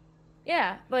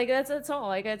 yeah, like that's all.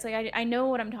 Like it's like I know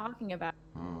what I'm talking about.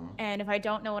 Hmm. And if I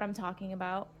don't know what I'm talking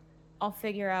about, I'll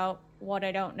figure out what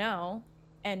I don't know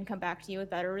and come back to you with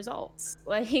better results.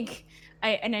 Like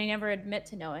I never admit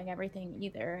to knowing everything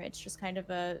either. It's just kind of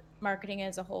a marketing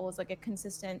as a whole is like a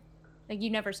consistent, like you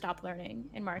never stop learning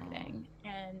in Hmm. marketing.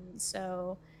 And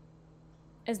so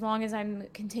as long as I'm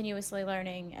continuously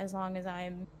learning, as long as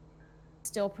I'm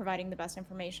still providing the best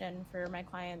information for my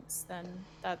clients, then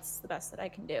that's the best that I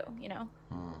can do, you know?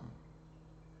 Hmm.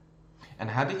 And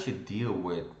how did you deal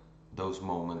with those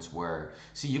moments where,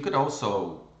 see, you could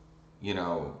also,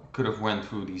 could have went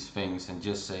through these things and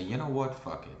just say, you know what,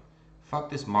 fuck it. Fuck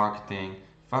this marketing,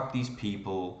 fuck these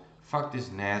people, fuck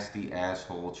this nasty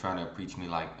asshole trying to approach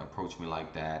me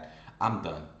like that. I'm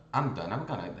done. I'm done.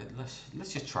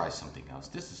 Let's just try something else.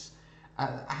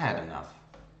 I had enough.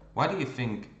 Why do you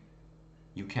think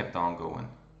you kept on going?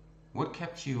 What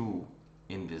kept you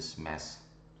in this mess?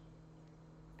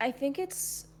 I think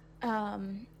it's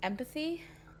empathy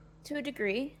to a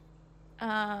degree.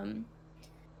 Um,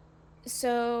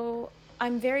 so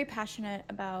I'm very passionate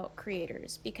about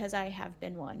creators because I have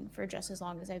been one for just as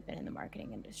long as I've been in the marketing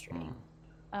Hmm. industry.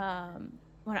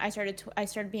 When I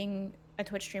started being a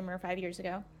Twitch streamer 5 years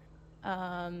ago.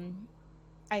 Um,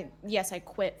 I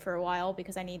quit for a while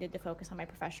because I needed to focus on my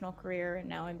professional career, and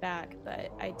now I'm back.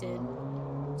 But I did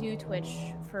do Twitch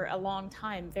for a long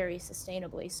time, very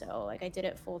sustainably. So, like, I did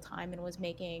it full time and was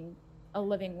making a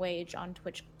living wage on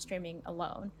Twitch streaming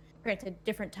alone. Granted,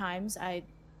 different times I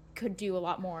could do a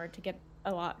lot more to get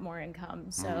a lot more income.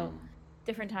 Hmm. So,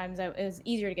 different times it was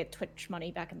easier to get Twitch money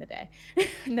back in the day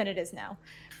than it is now,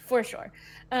 for sure.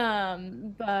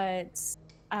 But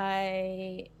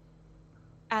I,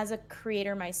 as a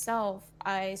creator myself,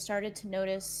 I started to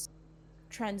notice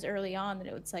trends early on that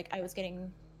it was like I was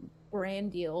getting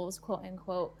brand deals, quote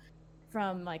unquote,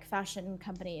 from like fashion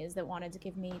companies that wanted to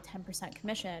give me 10%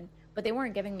 commission, but they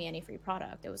weren't giving me any free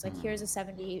product. It was like, Hmm. here's a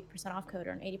 70% off code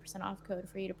or an 80% off code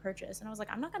for you to purchase. And I was like,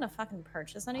 I'm not going to fucking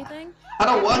purchase anything. I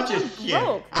don't want Bitch, your I'm shit.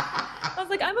 broke. I was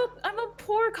like, I'm a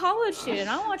poor college student.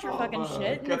 I don't want your fucking Oh,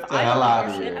 shit. And if get the I hell don't want your out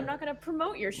of shit, I'm here. not going to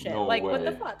promote your shit. No Like, what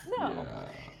the way. fuck? No. Yeah.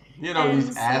 You know, these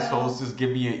And assholes so just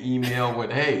give me an email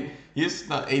with, hey, here's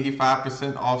the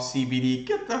 85% off CBD.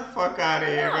 Get the fuck out of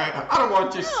here, man. no, I don't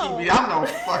want your CBD.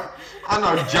 no. I'm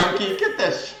no junkie. Get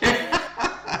that shit.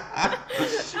 Who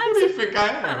do you Absolutely think I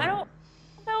not. am? I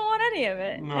don't want any of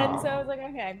it. And so I No. was like,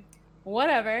 okay,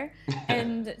 whatever.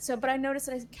 And so, but I noticed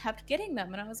that I kept getting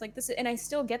them, and I was like, and I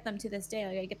still get them to this day.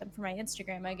 Like I get them for my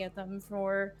Instagram, I get them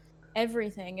for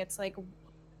everything. It's like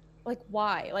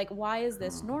why? Like why is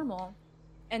this Hmm. normal?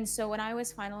 And so when I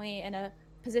was finally in a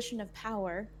position of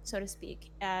power, so to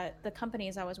speak, at the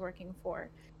companies I was working for,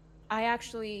 I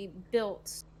actually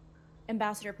built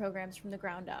ambassador programs from the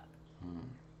ground up Hmm.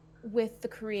 with the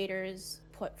creators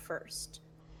put first,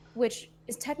 which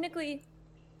is technically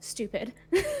stupid.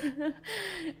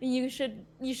 You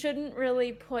shouldn't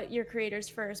really put your creators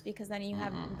first because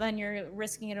Mm-mm. then you're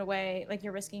risking it away, like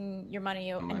you're risking your money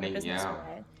and your Money, business yeah.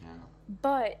 away. Yeah.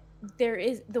 But there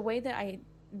is the way that I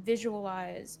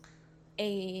visualize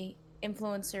a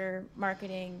influencer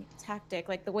marketing tactic,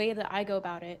 like the way that I go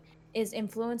about it is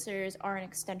influencers are an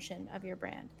extension of your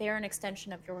brand. They are an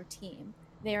extension of your team.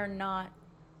 They are not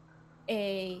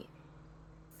a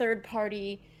third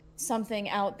party something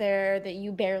out there that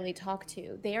you barely talk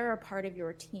to. They are a part of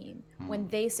your team. Hmm. When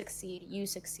they succeed, you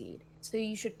succeed. So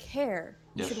you should care.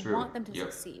 You That's should true. want them to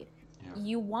Yep. succeed. Yep.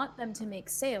 You want them to make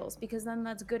sales because then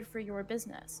that's good for your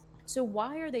business. So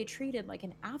why are they treated like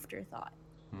an afterthought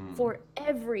Hmm. for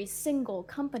every single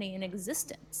company in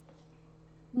existence?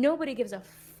 Nobody gives a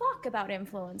fuck about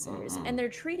influencers Mm-mm. and they're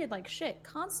treated like shit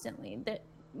constantly. That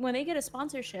when they get a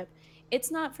sponsorship, it's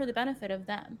not for the benefit of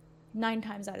them 9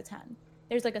 times out of 10.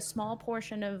 There's like a small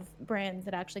portion of brands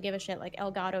that actually give a shit. Like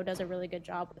Elgato does a really good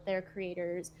job with their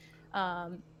creators,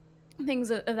 um,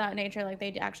 things of that nature. Like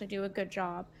they actually do a good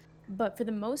job. But for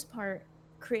the most part,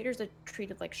 creators are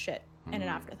treated like shit and an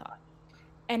Hmm. afterthought.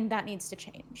 And that needs to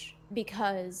change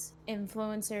because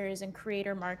influencers and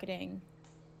creator marketing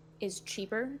is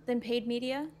cheaper than paid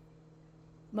media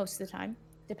most of the time,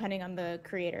 depending on the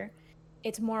creator.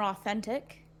 It's more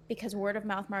authentic because word of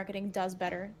mouth marketing does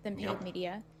better than paid Yep.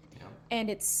 media. Yep. And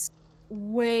it's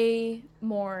way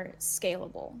more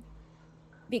scalable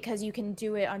because you can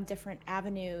do it on different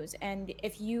avenues. And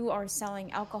if you are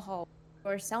selling alcohol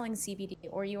or selling CBD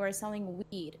or you are selling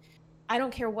weed, I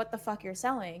don't care what the fuck you're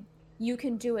selling. you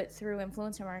can do it through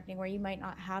influencer marketing where you might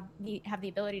not have the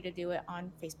ability to do it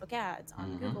on Facebook ads, on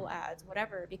Mm-hmm. Google ads,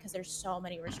 whatever, because there's so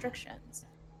many restrictions.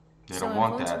 They So don't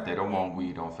want influencer that. They don't want marketing,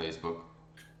 weed on Facebook.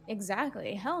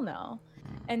 exactly, hell no.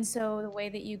 And so the way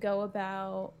that you go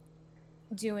about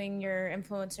doing your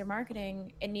influencer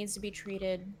marketing, it needs to be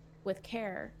treated with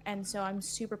care. And so I'm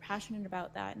super passionate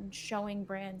about that and showing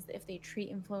brands that if they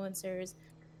treat influencers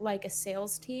like a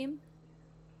sales team,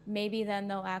 maybe then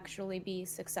they'll actually be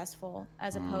successful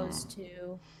as Mm. opposed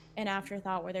to an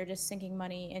afterthought where they're just sinking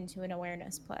money into an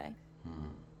awareness play.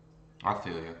 I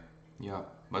feel you. Yeah,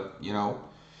 but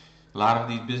a lot of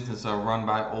these businesses are run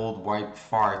by old white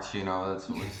farts.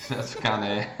 That's kind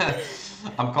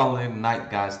of. I'm calling it night,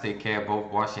 guys. Take care.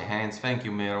 Both wash your hands. Thank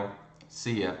you, Meryl.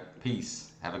 See ya.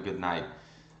 Peace. Have a good night.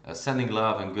 Sending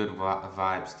love and good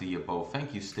vibes to you both.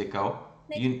 Thank you, Sticko.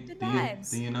 Do Thanks you for the do good you do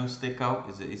vibes. you know Sticko?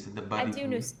 Is it the I buddy do from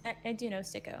know. you? I do know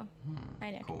Sticko.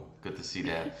 Hi, Nick. Cool. Good to see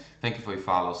that. Thank you for your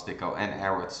follow, Sticko, and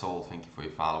Arid Soul. Thank you for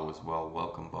your follow as well.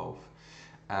 Welcome both.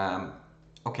 Um,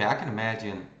 okay, I can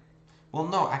imagine. Well,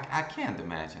 no, I can't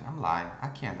imagine. I'm lying. I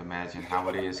can't imagine how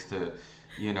it is to,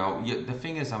 the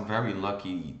thing is, I'm very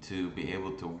lucky to be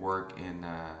able to work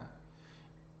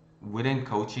within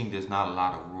coaching. There's not a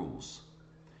lot of rules.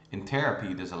 In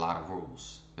therapy, there's a lot of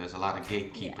rules. There's a lot of Yeah.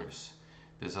 gatekeepers.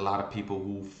 There's a lot of people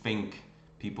who think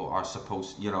people are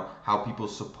supposed, how people are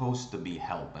supposed to be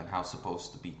helped and how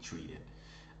supposed to be treated.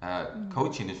 Mhm.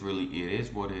 Coaching is really, it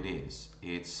is what it is.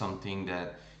 It's something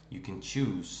that you can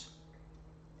choose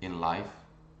in life.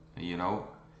 You know,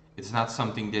 it's not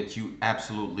something that you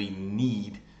absolutely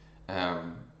need.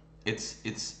 Um,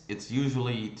 it's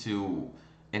usually to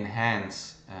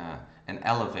enhance and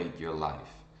elevate your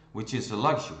life, which is a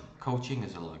luxury. Coaching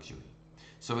is a luxury,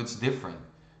 so it's different.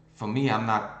 For me, I'm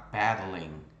not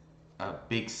battling a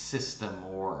big system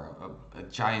or a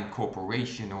giant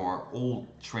corporation or old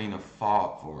train of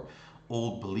thought or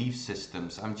old belief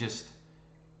systems. I'm just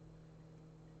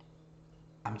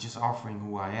offering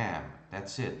who I am.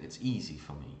 That's it. It's easy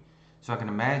for me. So I can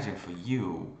imagine for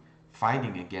you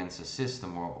fighting against a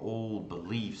system or old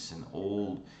beliefs and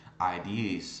old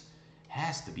ideas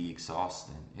has to be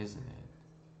exhausting, isn't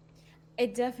it?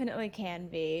 It definitely can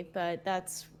be, but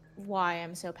that's why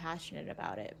I'm so passionate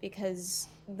about it because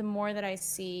the more that I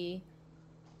see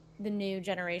the new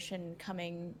generation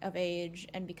coming of age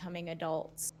and becoming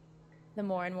adults, the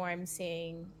more and more I'm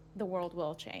seeing the world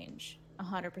will change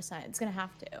 100%. It's going to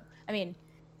have to. I mean,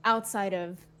 outside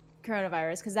of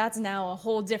coronavirus, because that's now a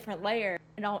whole different layer.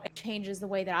 It changes the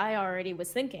way that I already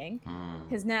was thinking. Hmm.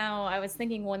 Because now I was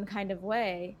thinking one kind of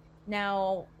way.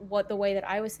 Now, what the way that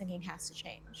I was thinking has to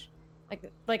change.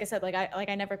 Like I said, like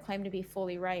I never claimed to be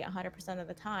fully right 100% of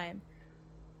the time,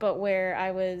 but where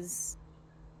I was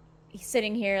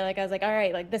sitting here, like I was like, all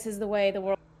right, like this is the way the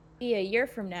world will be a year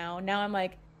from now. Now I'm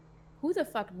like, who the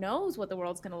fuck knows what the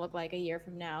world's going to look like a year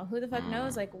from now? Who the fuck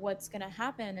knows Hmm. like what's going to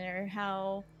happen or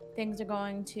how things are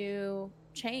going to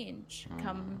change Hmm.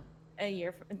 come a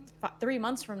year 3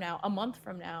 months from now, a month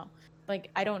from now. Like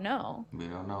I don't know. We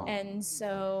don't know. And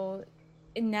so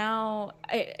now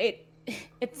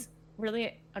it's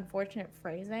really unfortunate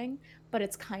phrasing, but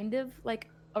it's kind of like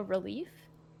a relief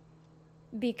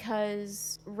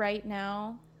because right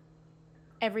now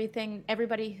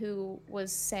everybody who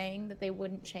was saying that they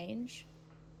wouldn't change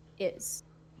is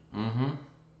Mm-hmm.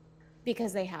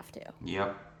 because they have to.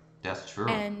 Yep. That's true.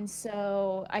 And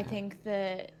so I think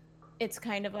that it's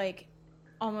kind of like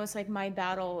almost like my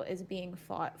battle is being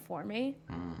fought for me,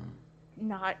 Mm.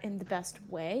 not in the best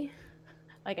way.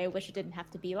 Like I wish it didn't have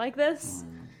to be like this,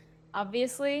 Mm.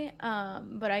 obviously.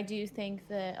 But I do think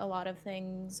that a lot of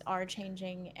things are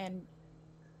changing and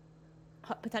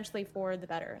potentially for the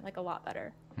better, like a lot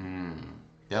better. Mm.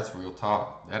 That's real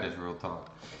talk. That is real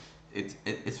talk.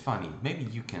 It's funny. Maybe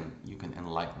you can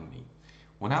enlighten me.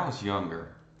 When I was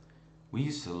younger, we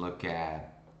used to look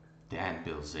at Dan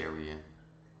Bilzerian.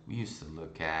 We used to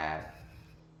look at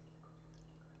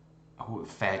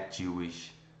Fat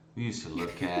Jewish. We used to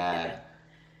look at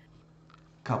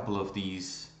a couple of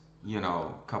these,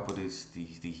 couple of these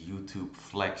YouTube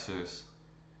flexers.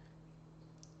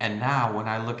 And now when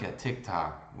I look at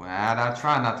TikTok, when I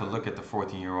try not to look at the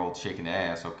 14-year-old shaking the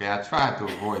ass, okay? I try to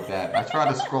avoid that. I try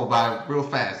to scroll by real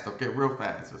fast, okay? Real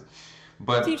fast. Teach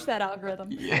But that algorithm.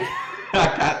 yeah,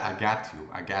 I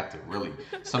got to really.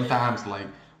 Sometimes like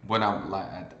when I'm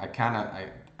like, I kind of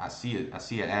I see it, I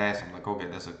see an ass. I'm like, okay,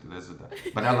 that's a.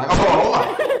 But I'm like, oh, hold on,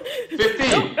 Nope,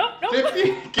 15, nope, nope.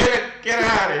 15, get it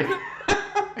out of here.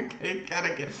 Okay,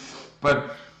 gotta get.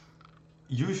 But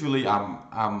usually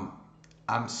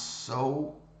I'm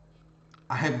so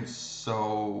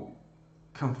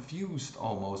confused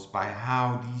almost by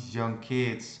how these young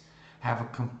kids have a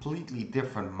completely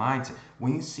different mindset.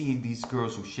 When you see these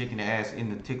girls who shaking their ass in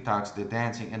the TikToks, they're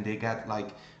dancing and they got like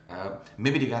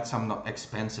maybe they got something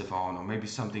expensive on or maybe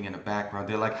something in the background.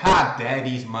 They're like, "Ha,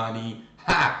 daddy's money.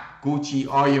 Ha, Gucci.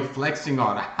 Are you flexing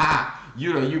on? Ha,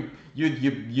 you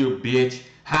bitch.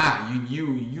 Ha,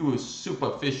 you a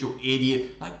superficial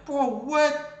idiot." Like, bro,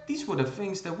 what? These were the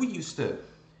things that we used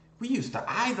to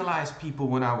idolize people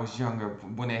when I was younger,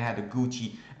 when they had the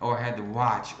Gucci or had the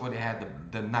watch or they had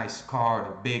the nice car,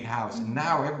 the big house. And Mhm.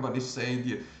 now everybody's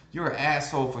saying you're an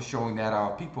asshole for showing that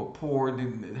off. People are poor,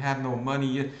 they have no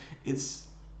money. It's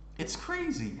it's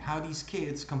crazy how these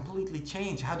kids completely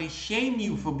change, how they shame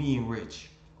you for Mhm. being rich,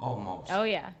 almost. Oh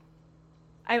yeah.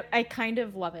 I kind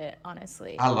of love it, I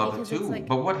honestly, love it because it's too. like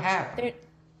But what happened? they're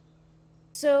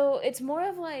so it's more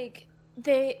of like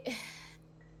they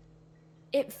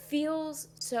it feels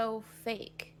so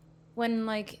fake when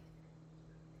like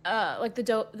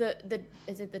the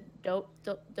is it the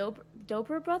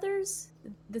Dober brothers,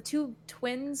 the two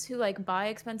twins who like buy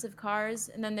expensive cars,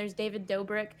 and then there's David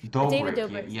Dobrik, but David Dobrik,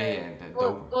 yeah, Dobrik's yeah, the yeah, the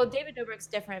Dobrik. well David Dobrik's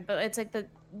different, but it's like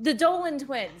the Dolan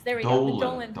twins, there we go, the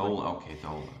Dolan, Dolan Dolan, twins. okay,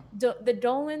 Dolan.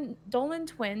 The Dolan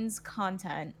twins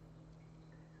content,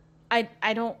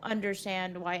 I don't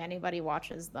understand why anybody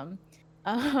watches them.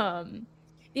 Um,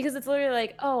 because it's literally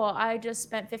like, oh, I just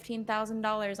spent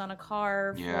 $15,000 on a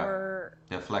car Yeah, for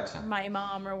they're flexing. my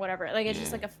mom or whatever. Like it's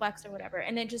just Yeah. like a flex or whatever.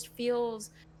 And it just feels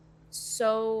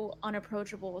so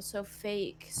unapproachable, so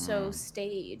fake, so Mm,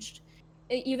 staged.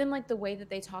 Even like the way that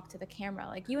they talk to the camera.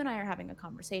 Like you and I are having a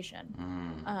conversation.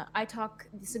 mm. I talk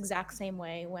this exact same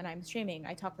way when I'm streaming.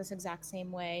 I talk this exact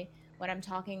same way when I'm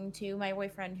talking to my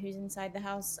boyfriend who's inside the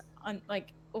house. On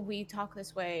like we talk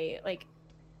this way. Like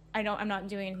I'm not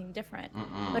doing anything different.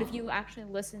 But if Mm-mm. you actually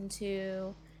listen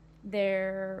to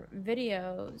their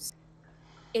videos,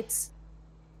 it's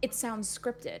it sounds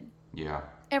scripted. Yeah.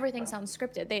 Everything sounds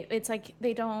scripted. It's like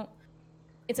they don't.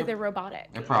 It's like It, they're it robotic.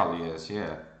 probably is,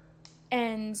 yeah.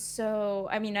 And so,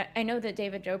 I mean, I know that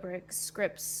David Dobrik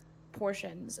scripts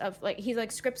portions of like he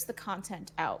like scripts the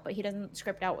content out, but he doesn't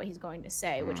script out what he's going to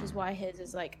say, which is Mm. why his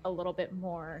is like a little bit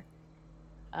more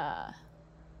uh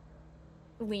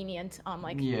lenient on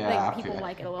Yeah, like I feel people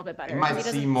like it a little bit it better because might he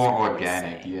seem doesn't more script out what he's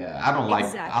organic. saying. Yeah, I don't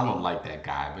Exactly. like that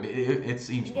guy, but it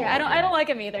seems more Yeah, I don't organic. like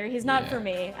him either. He's not for Yeah,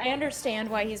 me. I understand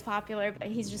why he's popular, but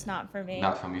he's just yeah. not for Not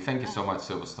me. for me. Thank you Uh, so much,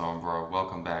 Silverstone, bro.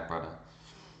 Welcome back, brother.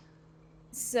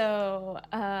 So,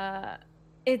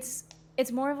 it's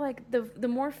it's more of like the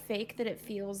more fake that it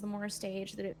feels, the more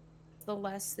staged that it, the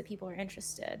less that people are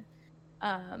interested.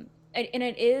 And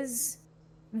it is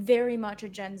very much a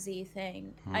Gen Z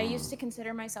thing. I Hmm. used to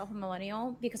consider myself a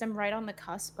millennial because I'm right on the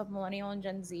cusp of millennial and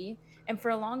Gen Z. And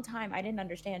for a long time, I didn't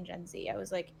understand Gen Z. I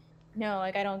was like, no,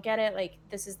 like I don't get it. Like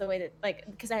this is the way that like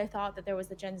because I thought that there was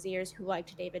the Gen Zers who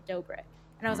liked David Dobrik,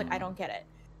 and I was like, I Hmm. don't get it.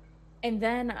 And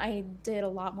then I did a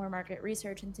lot more market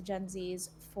research into Gen Zs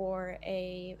for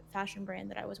a fashion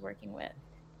brand that I was working with.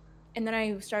 And then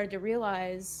I started to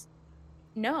realize,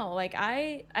 no, like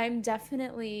I'm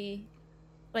definitely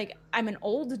like I'm an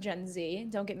old Gen Z,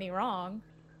 don't get me wrong,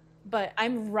 but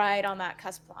I'm right on that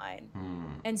cusp line. Hmm.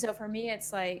 And so for me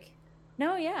it's like,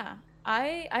 no, yeah.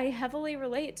 I heavily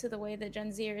relate to the way that Gen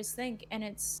Zers think, and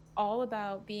it's all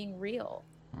about being real.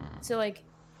 Hmm. So like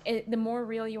the more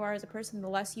real you are as a person, the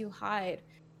less you hide.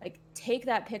 Like take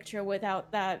that picture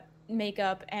without that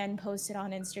makeup and post it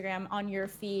on Instagram on your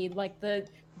feed like the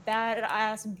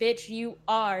badass bitch you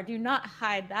are. Do not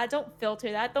hide that. Don't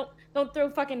filter that. Don't throw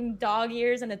fucking dog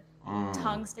ears and a Hmm.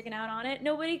 tongue sticking out on it.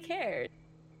 Nobody cares.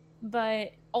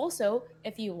 But also,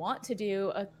 if you want to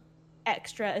do a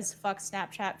extra as fuck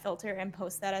Snapchat filter and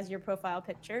post that as your profile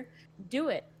picture, do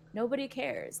it. Nobody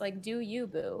cares. Like, do you,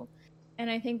 boo? And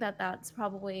I think that that's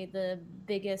probably the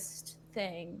biggest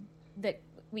thing that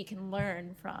we can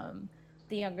learn from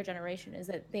the younger generation is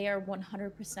that they are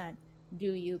 100%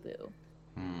 do you, boo.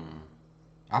 Hmm.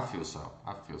 I feel so.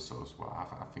 I feel so as well.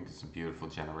 I think it's a beautiful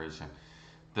generation.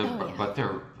 Oh, yeah.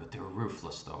 They're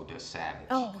ruthless though. They're savage.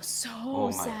 Oh, so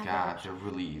Oh my God, savage.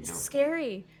 they're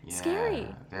Scary. yeah,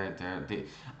 Scary.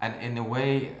 and in a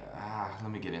way, let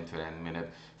me get into that in a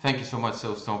minute. Thank you so much,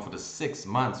 Silverstone, for the 6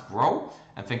 months, bro,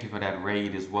 and thank you for that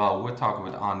raid as well. We're talking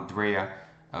with Andrea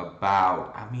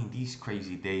about, I mean, these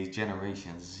crazy days,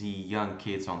 Generation Z, young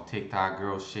kids on TikTok,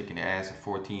 girls shaking their ass at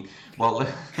 14. Well,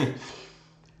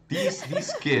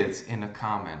 these kids in the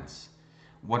comments,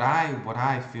 what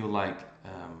I feel like,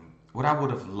 what I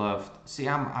would have loved. See,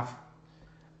 I'm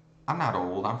not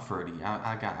old. I'm 30.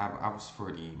 I was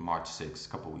 30 March 6th, a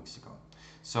couple weeks ago.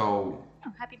 So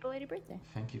Oh, happy belated birthday.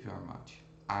 thank you very much.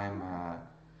 I'm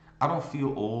I don't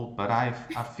feel old, but I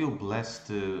feel blessed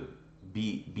to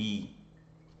be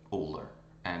older,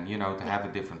 and to Yeah. have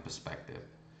a different perspective.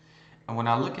 And when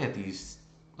I look at these,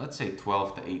 let's say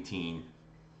 12 to 18,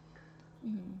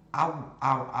 Hmm.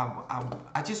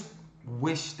 I just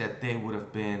wish that they would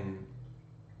have been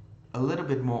a little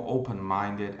bit more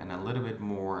open-minded and a little bit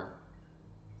more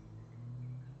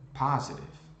positive.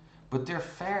 But they're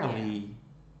Yeah. fairly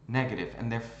negative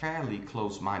and they're fairly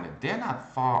close-minded. They're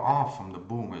not far off from the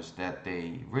boomers that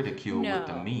they ridicule with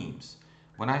the No. memes.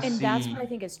 When I And that's what see, I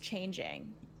think is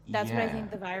changing. That's what I yeah,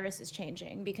 think the virus is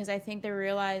changing because I think they're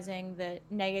realizing that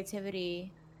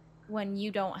negativity, when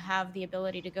you don't have the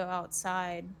ability to go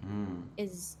outside, mm,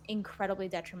 is incredibly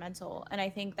detrimental. And I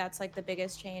think that's like the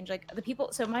biggest change. Like the people,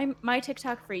 so my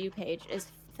TikTok for you page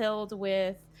is filled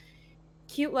with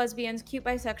cute lesbians, cute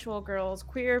bisexual girls,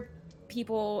 queer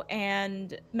people,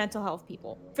 and mental health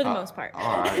people for the most part.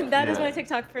 all right, That is my yeah,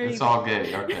 TikTok for it's you all page.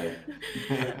 gay, okay.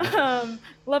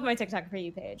 Love my TikTok for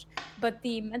you page. But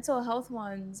the mental health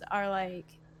ones are like,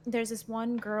 there's this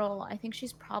one girl, I think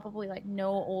she's probably like no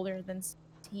older than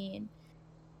 16,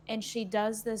 and she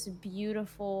does this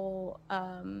beautiful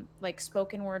like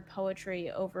spoken word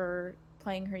poetry over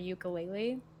playing her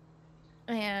ukulele,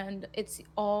 and it's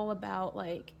all about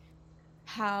like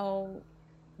how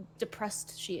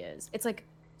depressed she is. It's like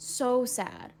so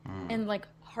sad Mm, and like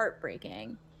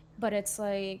heartbreaking, but it's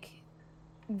like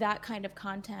that kind of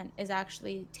content is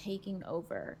actually taking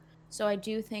over. So I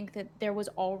do think that there was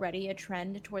already a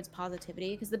trend towards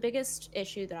positivity because the biggest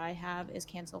issue that I have is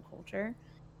cancel culture.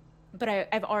 But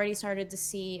I've already started to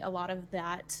see a lot of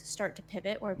that start to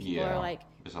pivot where people are yeah, like,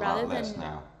 there's a rather lot less than,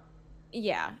 now.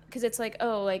 yeah, because it's like,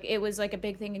 oh, like it was like a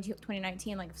big thing in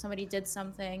 2019. Like if somebody did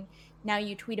something, now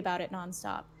you tweet about it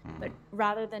nonstop. Mm, But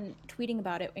rather than tweeting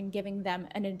about it and giving them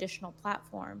an additional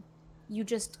platform, you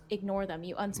just ignore them.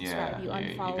 You unsubscribe, yeah, you you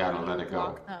unfollow, gotta let you it go.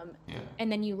 block them, Yeah,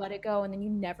 and then you let it go, and then you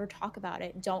never talk about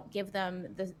it. Don't give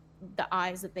them the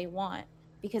eyes that they want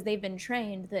because they've been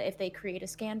trained that if they create a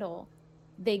scandal,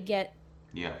 they get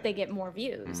yeah. they get more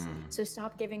views. Mm, So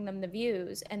stop giving them the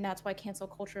views. And that's why cancel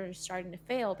culture is starting to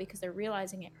fail because they're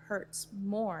realizing it hurts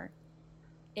more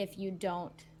if you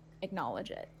don't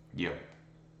acknowledge it. yeah,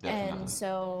 And definitely.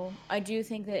 so I do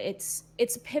think that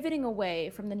it's pivoting away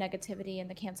from the negativity and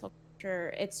the cancel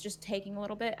culture. It's just taking a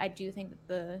little bit. I do think that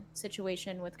the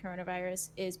situation with coronavirus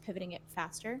is pivoting it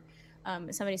faster.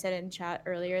 Somebody said in chat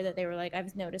earlier that they were like,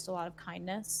 I've noticed a lot of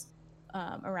kindness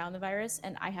around the virus,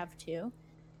 and I have too,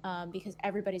 because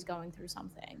everybody's going through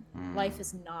something. Mm, Life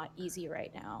is not easy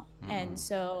right now, and mm-mm.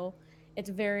 so it's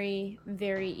very,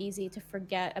 very easy to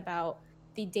forget about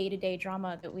the day-to-day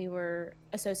drama that we were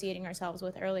associating ourselves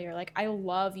with earlier. Like I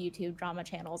love YouTube drama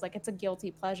channels. Like it's a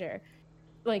guilty pleasure.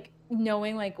 Like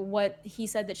knowing like what he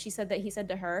said that she said that he said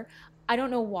to her. I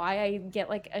don't know why I get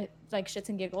like shits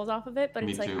and giggles off of it, but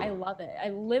Me it's like too. I love it. I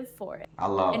live for it.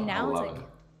 And I now it's love like it.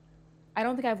 I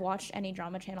don't think I've watched any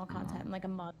drama channel Mm, content in like a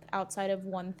month outside of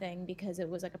one thing because it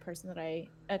was like a person that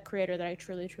a creator that I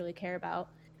truly, truly care about.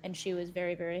 And she was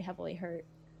very, very heavily hurt.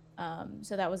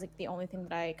 So that was like the only thing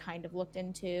that I kind of looked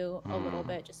into a little mm.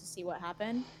 bit just to see what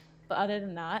happened. But other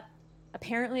than that,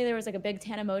 apparently there was like a big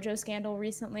Tana Mojo scandal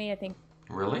recently. I think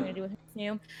Really? something to do with her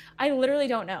perfume. I literally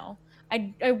don't know.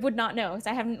 I would not know because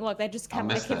I haven't looked. I I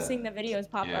missed kept that. seeing the videos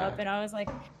pop Yeah, up, and I was like,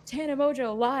 Tana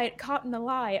Mojo lied, caught in the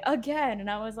lie again, and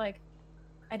I was like,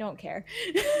 I don't care.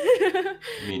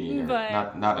 me neither.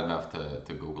 But Not enough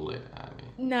to Google it. I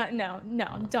mean, no, no, no,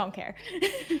 uh, don't care.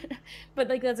 But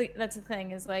like that's the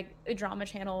thing is like drama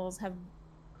channels have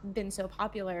been so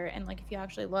popular, and like if you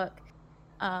actually look,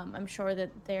 I'm sure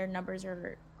that their numbers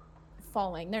are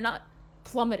falling. They're not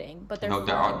plummeting, but they're no,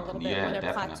 there falling a are. little bit, or Yeah, they're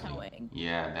definitely. plateauing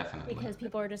Yeah, definitely. because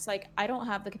people are just like, I don't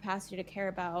have the capacity to care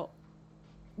about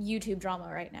YouTube drama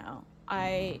right now.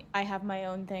 Mm, I have my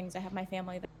own things. I have my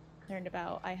family that I'm concerned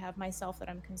about. I have myself that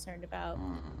I'm concerned about,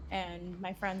 mm, and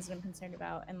my friends that I'm concerned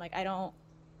about. And like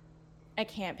I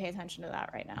can't pay attention to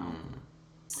that right now. mm.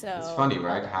 It's funny, So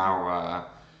right? How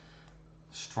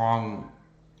strong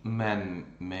men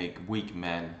make weak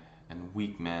men, and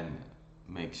weak men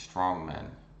make strong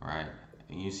men, right?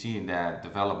 And you see that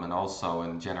development also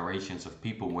in generations of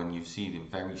people when you see the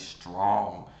very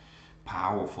strong,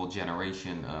 powerful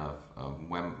generation of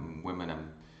women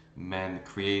and men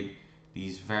create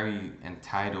these very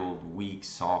entitled, weak,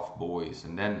 soft boys.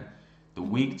 And then the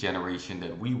weak mhm. generation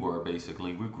that we were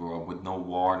basically, we grew up with no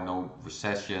war, no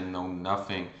recession, no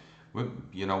nothing.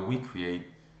 We create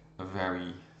a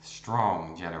very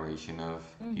strong generation of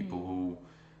people Mhm. who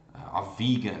are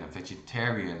vegan, and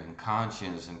vegetarian, and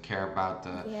conscious, and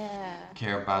Yeah.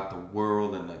 care about the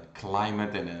world and the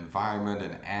climate and the environment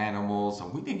and animals.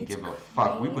 And we didn't It's give a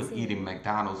fuck. We was eating crazy.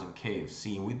 McDonald's and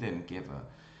KFC, and we didn't give a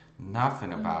nothing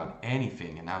Mhm. about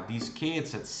anything. And now these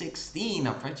kids at 16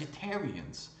 are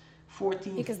vegetarians,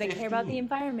 14, Because they care about the 15.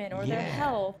 environment or their Yeah.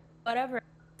 health, whatever.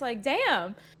 It's like,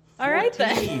 damn. All right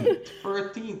then. 14,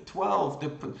 13, 12.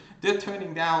 They're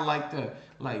turning down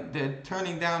they're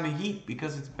turning down the heat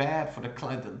because it's bad for the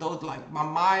climate. Those, like, my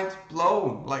mind's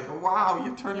blown. Like, wow,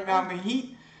 you're turning Yeah. down the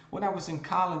heat. When I was in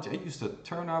college, I used to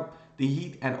turn up the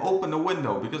heat and open the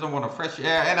window because I want a fresh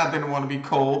air and I didn't want to be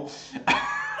cold. I'm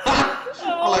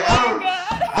Oh like, my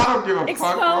god. I don't give a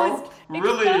fuck, bro. Exposed.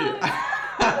 Really, Exposed.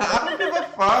 I don't give a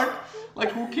fuck.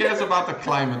 Like, who cares about the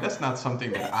climate? That's not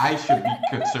something that I should be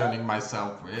concerning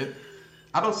myself with.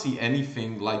 I don't see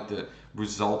anything like the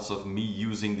results of me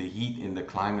using the heat in the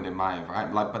climate in my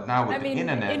environment. Like, but now I with the mean,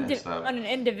 internet and stuff, on an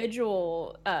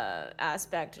individual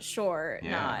aspect, sure,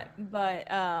 yeah, not, but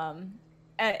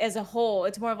as a whole,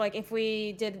 it's more of like if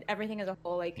we did everything as a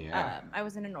whole. Like, yeah, I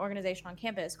was in an organization on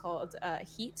campus called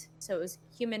HEAT, so it was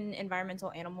Human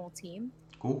Environmental Animal Team,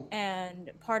 cool.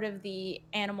 and part of the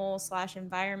animal slash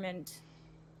environment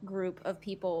group of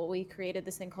people, we created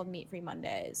this thing called Meat Free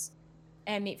Mondays.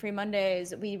 And Meat Free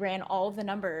Mondays, we ran all of the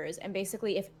numbers, and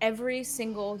basically, if every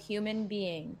single human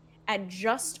being at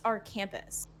just our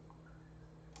campus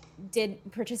did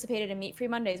participated in Meat Free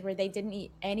Mondays where they didn't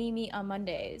eat any meat on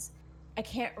Mondays, I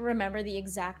can't remember the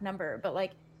exact number, but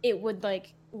like it would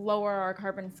like lower our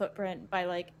carbon footprint by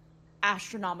like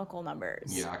astronomical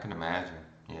numbers. Yeah, I can imagine.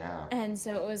 Yeah, And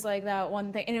so it was like that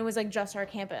one thing, and it was like just our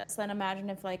campus. Then imagine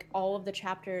if like all of the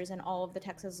chapters and all of the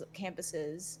Texas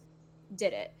campuses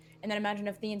did it. And then imagine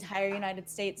if the entire United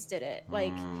States did it.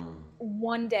 Like mm,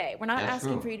 one day. We're not that's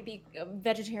asking true. for you to be a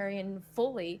vegetarian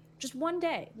fully. Just one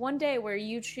day where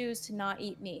you choose to not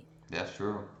eat meat, That's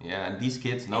true. Yeah, and these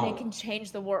kids and it know. can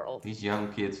change the world. These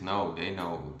young kids know. They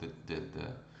know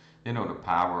they know the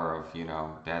power of,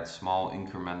 that small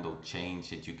incremental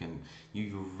change that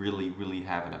you really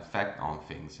have an effect on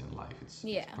things in life. It's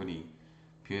Yeah. pretty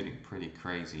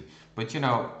crazy. But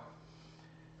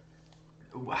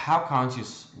how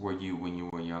conscious were you when you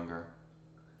were younger?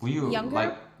 Were you like,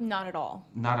 Younger? Not at all.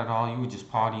 not at all? You were just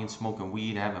partying, smoking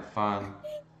weed, having fun,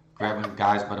 grabbing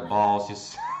guys by the balls,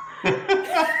 just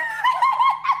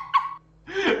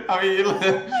I mean,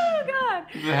 Oh god.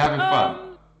 having fun.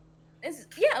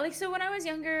 Yeah, like so when I was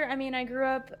younger, I mean, I grew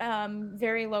up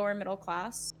very lower middle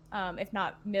class, if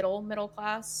not middle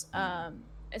class, a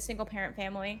single parent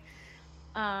family.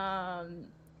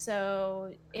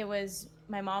 So it was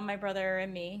my mom, my brother,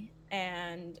 and me.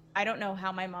 And I don't know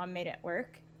how my mom made it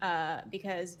work,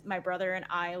 because my brother and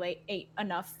I like ate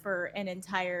enough for an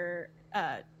entire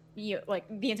like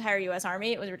the entire U.S.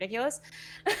 Army. It was ridiculous.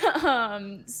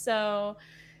 So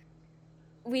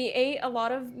we ate a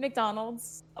lot of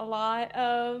McDonald's, a lot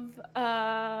of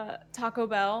Taco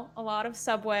Bell, a lot of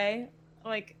Subway,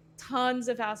 like tons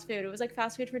of fast food. It was like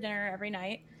fast food for dinner every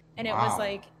night, and it was Wow.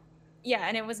 like, yeah,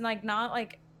 and it was like not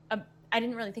like a, I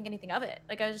didn't really think anything of it.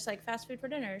 Like I was just like fast food for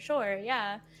dinner, sure,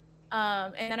 yeah.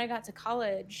 And then I got to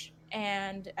college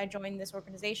and I joined this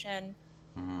organization,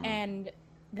 Mm, and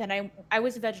then I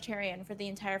was a vegetarian for the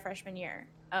entire freshman year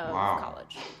of wow.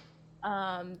 college.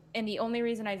 And the only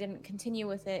reason I didn't continue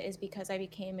with it is because I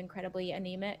became incredibly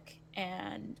anemic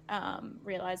and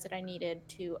realized that I needed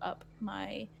to up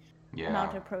my Yeah.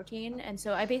 amount of protein. And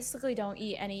so I basically don't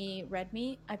eat any red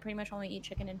meat. I pretty much only eat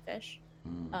chicken and fish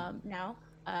Mm, now.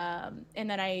 And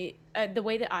then the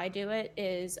way that I do it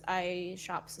is I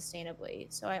shop sustainably.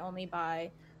 So I only buy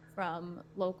from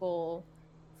local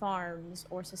farms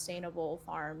or sustainable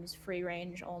farms, free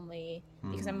range only,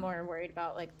 because I'm mm, more worried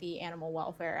about like the animal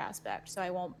welfare aspect. So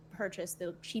I won't purchase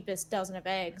the cheapest dozen of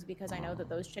eggs because I know that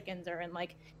those chickens are in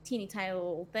like teeny tiny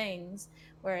little things.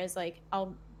 Whereas like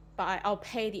I'll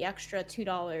pay the extra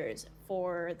 $2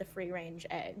 for the free range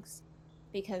eggs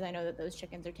because I know that those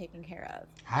chickens are taken care of.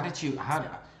 How did you So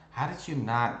how did you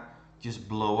not just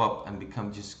blow up and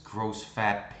become just gross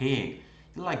fat pig?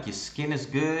 You like your skin is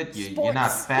good. You're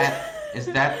not sports. fat. Is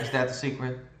that the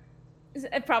secret?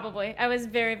 Probably. I was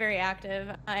very, very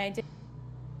active. I did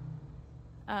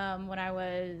when I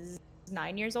was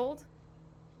 9 years old.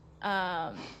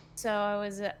 So I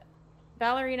was a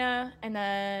ballerina and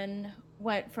then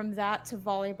went from that to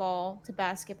volleyball to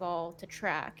basketball to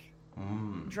track.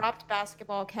 Mm. Dropped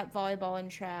basketball, kept volleyball and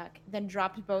track, then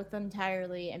dropped both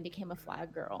entirely and became a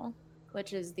flag girl,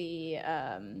 which is What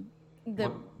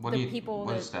the what do the you people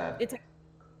what is that that? it's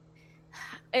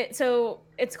So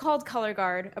it's called color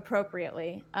guard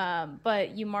appropriately,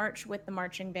 but you march with the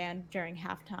marching band during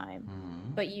halftime,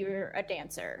 Hmm. but you're a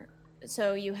dancer.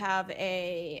 So you have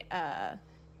a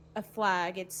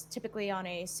flag. It's typically on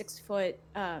a 6 foot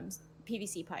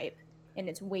PVC pipe, and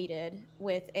it's weighted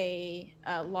with a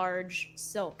large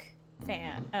silk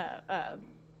fan Hmm.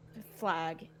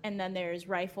 flag. And then there's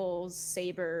rifles,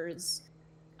 sabers.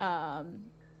 Um,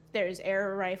 there's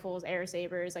air rifles, air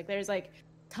sabers. Like there's like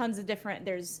tons of different.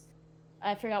 There's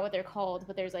I forgot what they're called,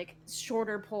 but there's like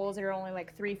shorter poles that are only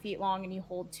like 3 feet long, and you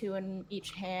hold two in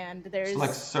each hand. It's like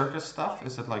There's circus stuff.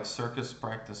 Is it like circus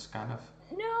practice kind of?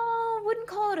 no, wouldn't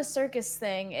call it a circus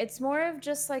thing. It's more of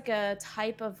just like a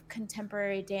type of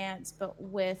contemporary dance, but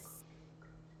with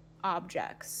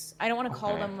objects. I don't want to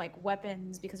call Okay. them like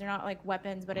weapons because they're not like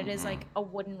weapons, but it is Hmm. like a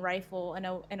wooden rifle and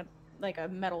a like a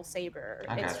metal saber.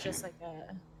 I It's got you. just like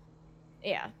a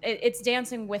yeah, it's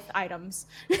dancing with items.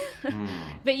 Hmm.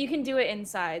 But you can do it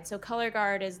inside. So color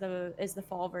guard is the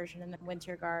fall version, and then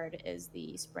winter guard is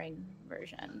the spring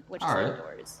version, which All is right.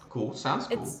 indoors. Cool. Sounds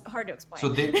cool. It's hard to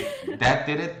So explain. did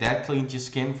it? That cleaned your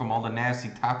skin from all the nasty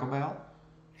Taco Bell?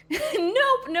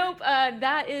 Nope, nope.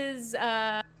 That is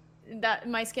that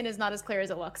my skin is not as clear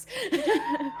as it looks.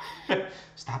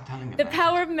 Stop telling him, The man.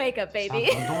 power of makeup, Stop. baby.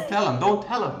 Don't tell him. Don't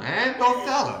tell him, man. Don't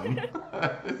tell him.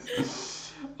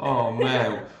 Oh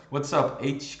man. What's up,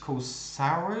 H.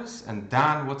 Kosaurus and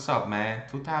Don? What's up, man?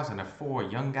 2004,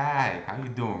 young guy. How you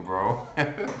doing, bro?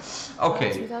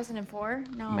 Okay, 2004?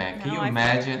 No, man. Can no, you I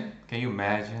imagine? Can you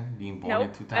imagine being born in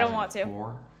nope. I don't want to.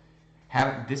 2004?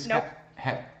 Have this Nope.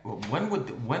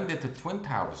 when did the Twin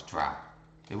Towers drop?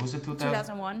 It was in 2000.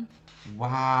 2001.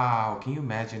 Wow. Can you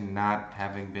imagine not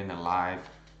having been alive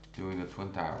during the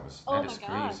Twin Towers? Oh That my is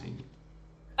god. crazy.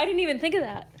 I didn't even think of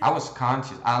that. I was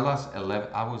conscious. I was 11.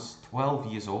 I was 12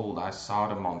 years old. I saw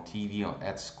them on TV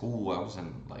at school. I was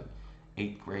in like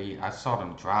eighth grade. I saw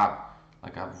them drop.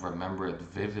 Like I remember it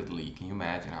vividly. Can you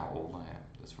imagine how old I am?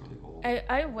 That's really old.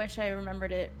 I wish I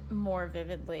remembered it more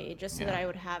vividly, just so that Yeah. I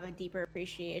would have a deeper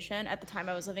appreciation. At the time,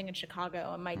 I was living in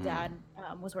Chicago, and my Hmm. dad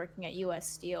was working at U.S.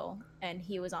 Steel, and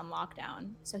he was on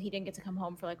lockdown, so he didn't get to come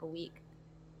home for like a week.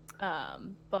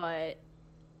 But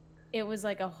it was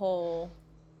like a whole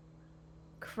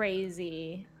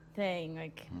crazy thing.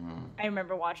 Like Hmm. I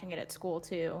remember watching it at school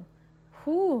too.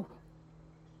 Whew.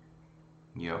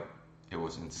 Yep. It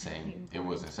was insane. Being It born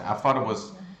was in insane.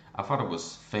 2020. I thought it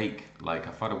was fake. Like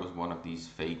I thought it was one of these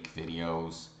fake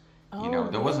videos. You Oh, know,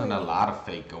 there wasn't a really? lot of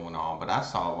fake going on, but I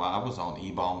saw while I was on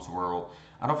E-Bombs World.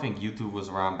 I don't think YouTube was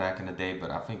around back in the day,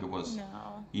 but I think it was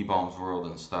No. E-Bombs World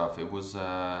and stuff. It was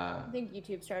I think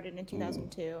YouTube started in ooh,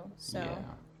 2002. So, yeah.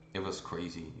 It was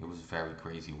crazy. It was very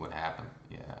crazy what happened.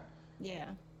 Yeah. yeah.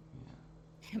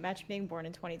 Imagine being born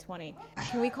in 2020.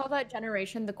 Can we call that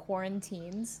generation the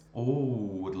quarantines? Oh,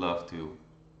 would love to.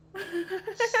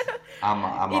 I'm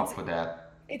up It's for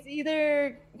that. it's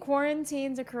either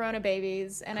quarantines or corona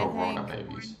babies, and Corona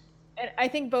babies. I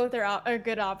think both are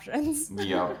good options.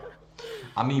 Yep.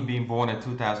 I mean, being born in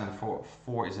 2004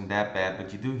 four isn't that bad,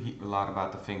 but you do hear a lot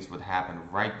about the things that happened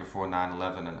right before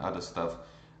 9/11 and other stuff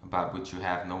about which you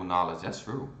have no knowledge. That's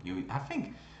true. I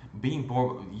think being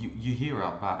born, you hear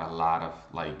about a lot of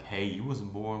like, hey, you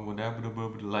wasn't born whenever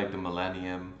like the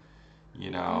millennium,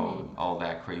 Hmm. all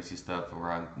that crazy stuff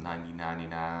around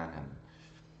 1999, and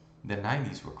the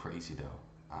 90s were crazy though.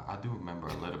 I do remember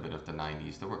a little bit of the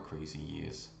 90s. They were crazy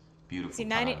years, See, beautiful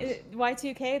 90 times.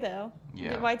 Y2K though. The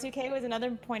Yeah, Y2K was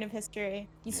another point of history.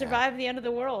 You yeah, survived the end of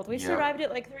the world. We've yep. survived it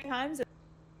like 3 times.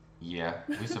 Yeah,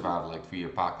 we survived like three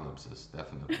apocalypses,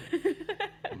 definitely.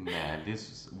 Man, this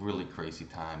is really crazy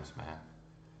times, man.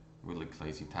 Really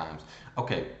crazy times.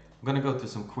 Okay, I'm gonna go to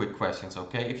some quick questions,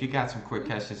 okay? If you got some quick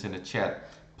questions in the chat,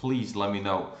 please let me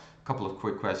know. A couple of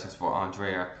quick questions for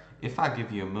Andrea. If I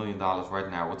give you $1 million right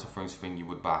now, what's the first thing you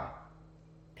would buy?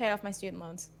 Pay off my student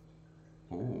loans.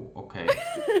 Ooh, okay.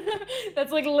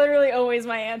 That's like literally always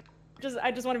my answer.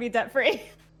 I just want to be debt free.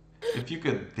 If you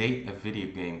could date a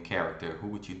video game character, who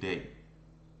would you date?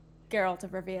 Geralt of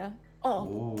Rivia.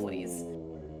 Oh, please.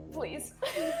 Ooh. Please.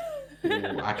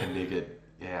 Ooh, I can dig it.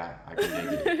 Yeah, I can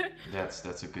dig it. That's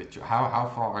a good choice.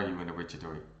 How far are you in the Witcher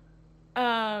 3?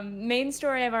 Main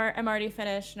story I'm already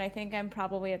finished, and I think I'm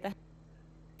probably at the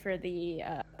for the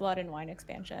Blood and Wine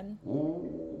expansion.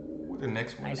 Ooh, the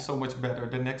next one I is know. so much better.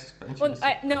 The next expansion Well, is.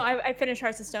 I no, I finished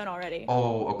Hearts of Stone already.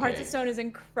 Oh, Hearts of okay. Stone is It's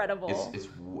incredible. it's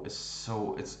it's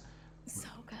so it's So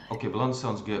okay. Blood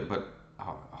sounds good, but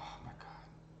oh my god,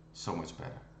 so much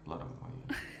better. Blood and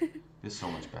Wine. good. It's so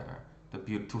much better. The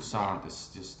beauty Yeah. Toussaint is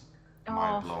just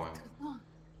mind Oh, blowing.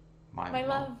 Mind my blowing.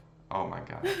 love. Oh my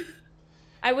god.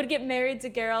 I would get married to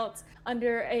Geralt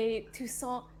under a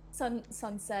Toussaint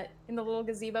sunset in the little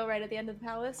gazebo right at the end of the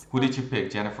palace. Who did you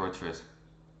pick, Jennifer or Triss?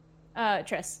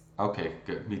 Triss. Okay,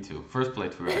 good. Me too. First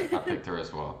playthrough, I picked her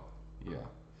as well. Yeah.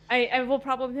 I will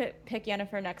probably pick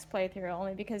Yennefer next playthrough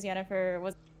only because Yennefer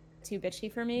was too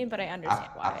bitchy for me, but I I, understand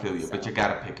I why. feel you, but you So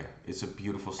gotta pick her. It's a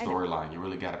beautiful I know. storyline. You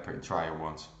really gotta try her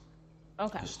once.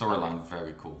 Okay. Her Okay. storyline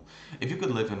very cool. If you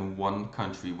could live in one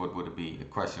country, what would it be? A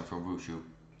question from Rushu.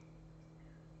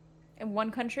 In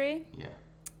one country, Yeah.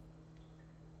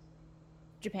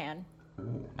 Japan.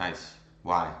 Ooh, nice.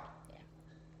 Why?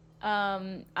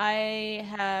 I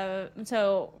have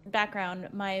so background.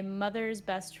 My mother's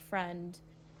best friend,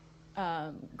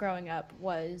 growing up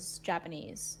was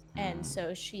Japanese, and Mm.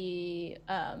 so she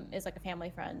is like a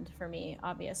family friend for me,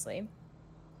 obviously.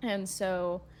 And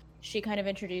so she kind of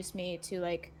introduced me to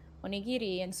like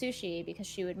onigiri and sushi because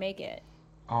she would make it.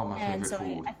 Oh, my And favorite so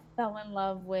food. I fell in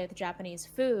love with Japanese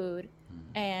food.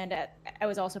 And I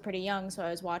was also pretty young, so I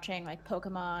was watching like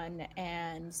Pokemon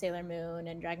and Sailor Moon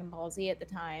and Dragon Ball Z at the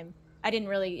time. I didn't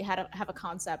really have a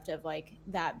concept of like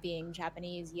that being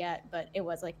Japanese yet, but it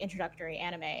was like introductory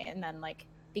anime. And then like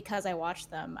because I watched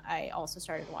them, I also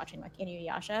started watching like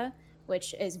Inuyasha,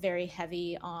 which is very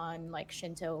heavy on like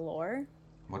Shinto lore.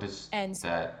 What is And so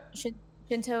that?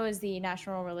 Shinto is the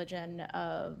national religion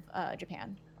of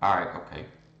Japan. All right. Okay.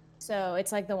 So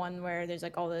it's like the one where there's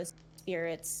like all those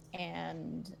spirits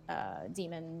and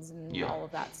demons and Yeah. all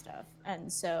of that stuff.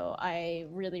 And so I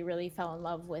really, really fell in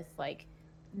love with like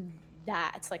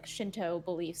that, like Shinto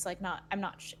beliefs. Like not, I'm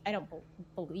not, I don't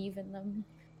believe in them,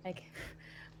 like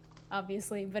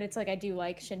obviously, but it's like I do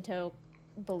like Shinto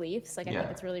beliefs. Like I think Yeah.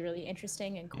 it's really, really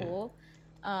interesting and Yeah. cool.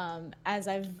 As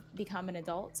I've become an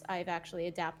adult, I've actually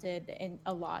adapted in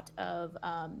a lot of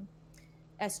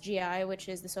SGI, which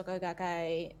is the Soka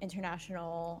Gakkai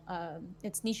International.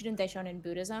 It's Nichiren Daishonin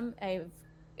Buddhism. I've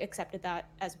accepted that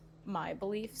as my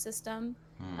belief system.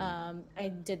 Hmm. I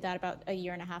did that about a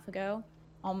year and a half ago,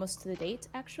 almost to the date,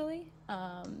 actually.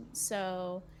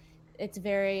 So it's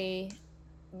very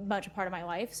much a part of my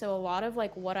life. So a lot of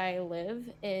like what I live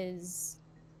is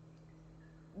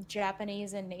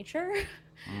Japanese in nature,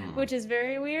 Hmm. which is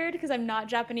very weird because I'm not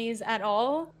Japanese at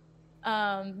all.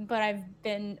 But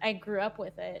I grew up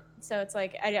with it. So it's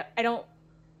like I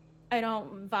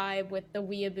don't vibe with the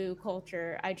weeaboo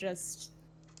culture. I just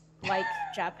like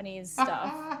Japanese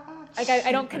stuff. Like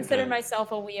I don't consider Okay.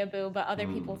 myself a weeaboo, but other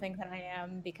Hmm. people think that I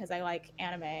am because I like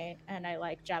anime and I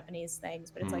like Japanese things.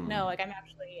 But it's like Hmm. no, like I'm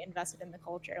actually invested in the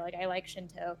culture. Like I like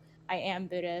Shinto. I am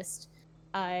Buddhist.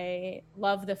 I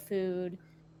love the food.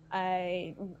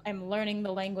 I am learning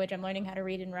the language. I'm learning how to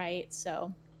read and write.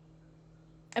 So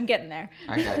I'm getting there.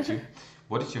 I got you.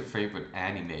 What is your favorite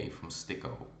anime from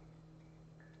Sticko?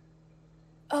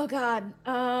 Oh God.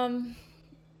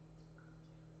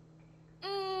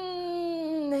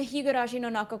 Higurashi no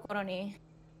Nakokoro ni.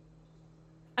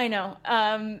 I know.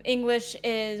 English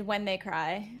is when they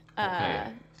cry.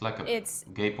 Okay. It's like a It's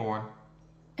gay porn.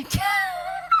 no,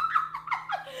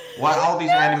 Why all these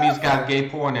animes got gay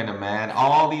porn in them, man?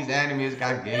 All these animes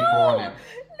got gay porn in.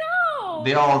 no,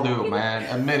 They no. all do, man.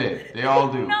 Admit it. They all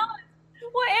do. No.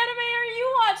 What anime are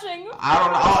you watching? I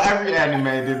don't know. Every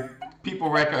anime that people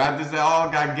record, I just they all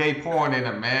got gay porn in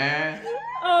them, man.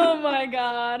 Oh my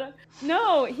God.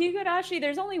 No, Higurashi,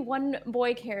 there's only one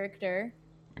boy character.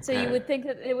 So you Okay. would think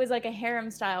that it was like a harem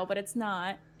style, but it's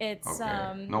not. Okay.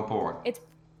 No porn. It's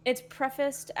it's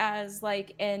prefaced as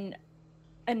like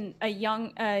a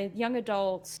young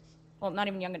adult, well, not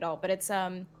even young adult, but it's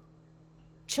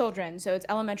children. So it's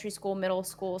elementary school, middle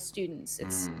school students.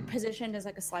 It's Mm. positioned as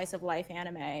like a slice of life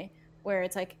anime where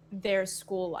it's like their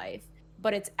school life,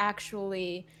 but it's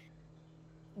actually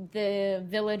the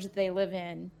village they live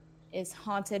in is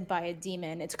haunted by a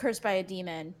demon. It's cursed by a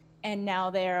demon, and now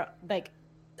they're like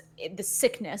the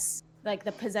sickness, like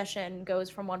the possession goes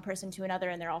from one person to another,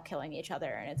 and they're all killing each other,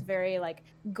 and it's very like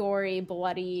gory,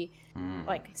 bloody, Mm.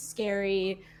 like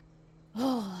scary.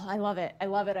 Oh, I love it. I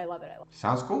love it. I love it. I love it.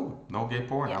 Sounds cool. No gay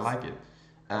porn. I Yes. like it.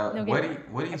 No gay porn. Where do I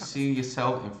you promise. see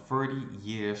yourself in 30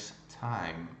 years'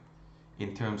 time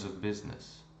in terms of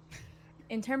business?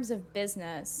 In terms of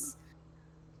business,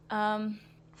 um,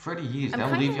 30 years, I'm that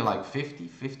would kind leave you of like 50,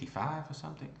 55 or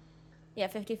something. yeah,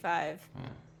 55.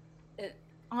 Yeah.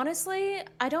 Honestly,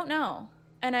 I don't know.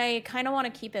 And I kind of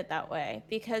want to keep it that way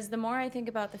because the more I think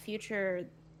about the future,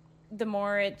 the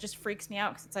more it just freaks me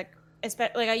out because it's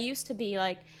like I used to be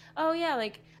like, oh yeah,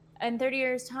 like in 30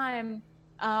 years time,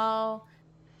 I'll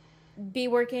be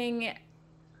working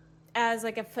as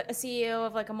like a CEO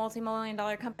of like a multi-million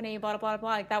dollar company, blah, blah, blah, blah.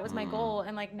 Like that was my Mm. goal.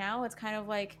 And like now it's kind of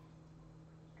like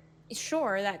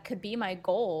sure, that could be my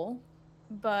goal,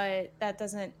 but that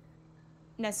doesn't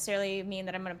necessarily mean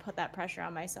that I'm going to put that pressure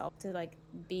on myself to like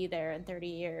be there in 30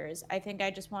 years. I think I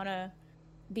just want to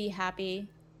be happy,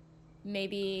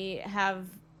 maybe have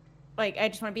like I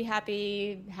just want to be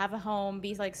happy, have a home,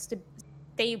 be like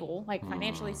stable, like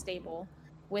financially stable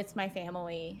with my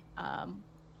family.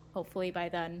 Hopefully by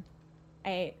then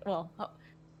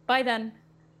by then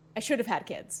I should have had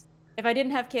kids. If I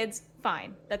didn't have kids,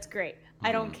 fine. That's great.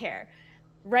 I don't care.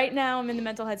 Right now I'm in the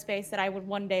mental headspace that I would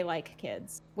one day like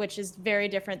kids, which is very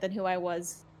different than who I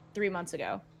was 3 months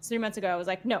ago. 3 months ago I was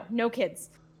like, no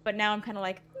kids. But now I'm kind of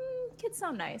like, kids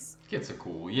sound nice. Kids are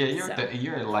cool. Yeah, So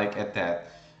you're like at that.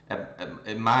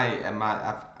 When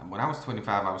I was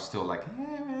 25, I was still like,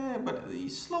 but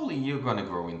slowly you're gonna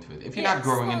grow into it. If you're not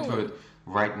growing into it slowly.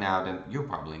 right now, then you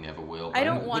probably never will. I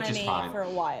don't want Which is any fine. for a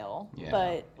while, Yeah.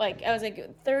 but like I was like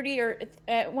 30 or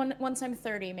once I'm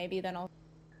 30, maybe then I'll.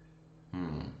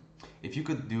 Hmm. If you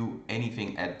could do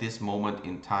anything at this moment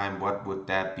in time, what would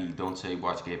that be? Don't say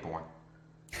watch gay porn.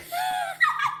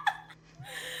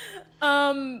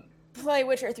 Play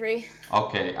Witcher 3.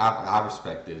 Okay, I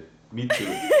respect it. Me too.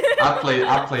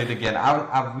 I played again.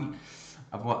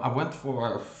 I went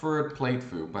for a third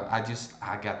playthrough, but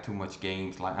I got too much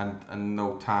games like and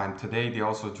no time. Today they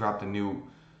also dropped a new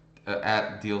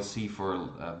ad DLC for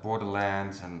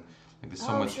Borderlands and like there's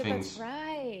Oh shit, that's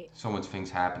right. so much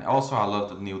things happen. Also, I love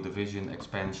the new Division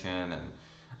expansion and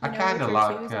I You know kind of Witcher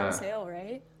 2 like is on sale,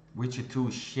 right? Witcher 2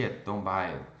 is shit. Don't buy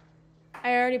it.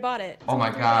 I already bought it. It's Oh only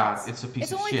my $3. god, it's a piece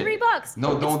It's of only shit. $3.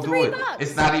 No, It's don't do three it.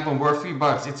 It's bucks. not even worth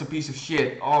 $3. It's a piece of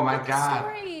shit. Oh my But the god.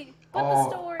 story. But the Oh,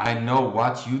 story. I know.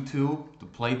 Watch YouTube to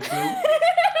play through.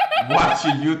 Watch a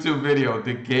YouTube video.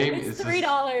 The game It's is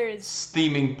 $3. a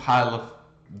steaming pile of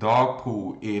dog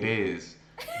poo. It is.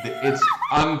 It's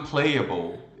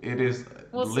unplayable. It is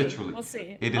We'll literally.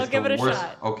 see. It I'll is give the it a worst.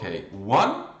 shot. Okay,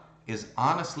 one is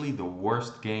honestly the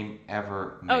worst game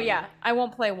ever made. Oh yeah, I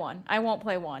won't play one. I won't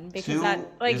play one because Two that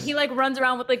like is he like runs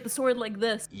around with like the sword like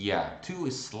this. yeah. Two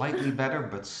is slightly better,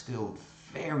 but still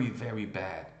very very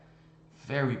bad.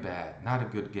 Very bad. Not a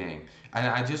good game. And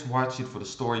I just watched it for the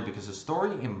story because the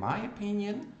story, in my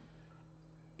opinion,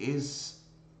 is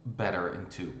better in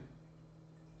two.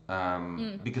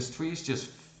 Because three is just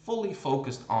fully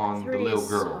focused on the 3 little is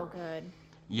girl. so good.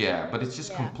 Yeah, but it's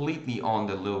just Yeah. completely on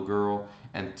the little girl.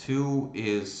 And two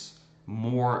is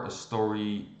more a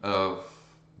story of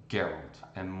Geralt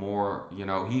and more,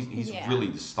 he's Yeah. really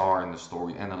the star in the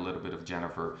story and a little bit of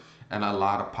Jennifer and a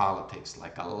lot of politics,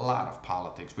 like a lot of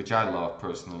politics, which I love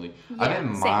personally. I Yeah,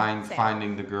 didn't same, mind same.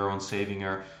 finding the girl and saving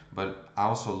her, but I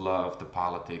also love the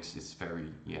politics. It's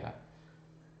very, yeah.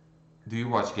 Do you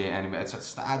watch gay anime?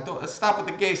 Stop with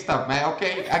the gay stuff, man.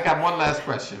 Okay, I got one last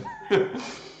question.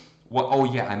 Well, oh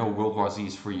yeah, I know World War Z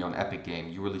is free on Epic Game.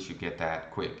 You really should get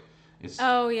that quick. It's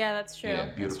Oh yeah, that's true. yeah,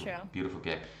 That's beautiful, true. beautiful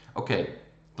game. Okay,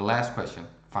 the last question,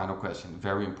 final question,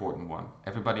 very important one.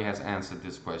 Everybody has answered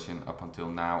this question up until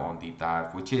now on Deep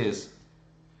Dive, which is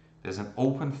there's an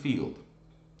open field.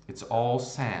 It's all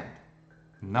sand.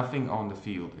 Nothing on the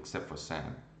field except for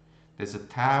sand. There's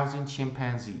 1,000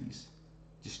 chimpanzees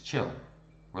just chilling,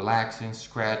 relaxing,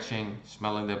 scratching,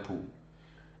 smelling their poo.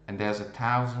 And there's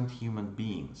 1,000 human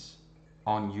beings.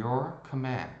 On your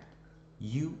command,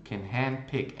 you can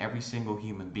handpick every single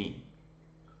human being.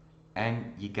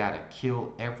 And you gotta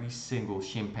kill every single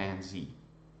chimpanzee.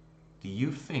 Do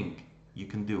you think you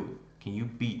can do it? Can you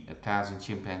beat 1,000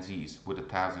 chimpanzees with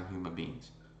 1,000 human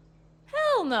beings?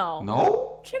 Hell no.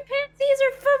 No? Chimpanzees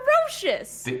are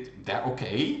ferocious. That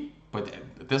okay, but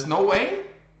there's no way.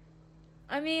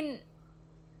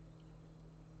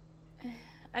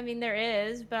 I mean there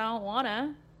is, but I don't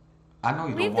wanna. I know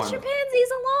you Leave don't the want. chimpanzees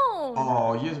alone.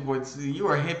 Oh, you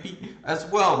are a hippie as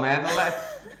well, man.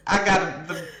 I got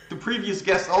the previous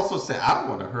guest also said I don't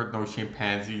want to hurt no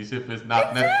chimpanzees if it's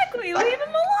not Exactly. Like, Leave them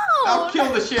I'll alone.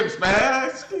 kill the chimps,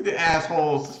 man. Screw the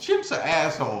assholes. Chimps are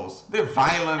assholes. They're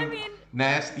violent, I mean,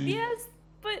 nasty. yes,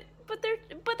 but they're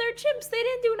chimps. They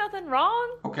didn't do nothing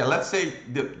wrong. Okay, let's say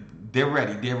they're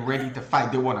ready. They're ready to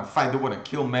fight. They want to fight. They want to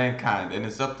kill mankind, and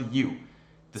it's up to you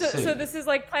to So save. this is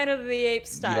like Planet of the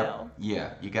Apes style. Yep.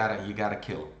 Yeah, you gotta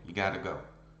kill them. You gotta go.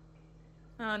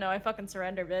 Oh no, I fucking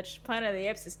surrender, bitch. Planet of the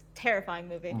Apes is a terrifying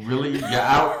movie. Really? You're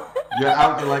out? You're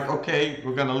out? You're like, okay,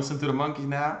 we're gonna listen to the monkeys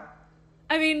now?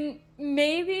 I mean,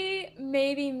 maybe.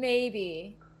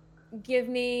 Give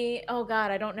me. Oh God,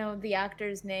 I don't know the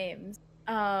actors' names.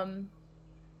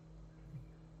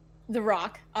 The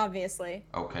Rock, obviously.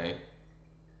 Okay.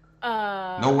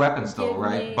 No weapons though, give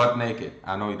right? me- Butt naked.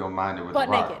 I know you don't mind it with Butt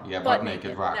the rock. naked. Yeah, Butt butt naked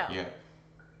naked. rock. No. Yeah.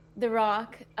 The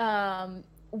Rock.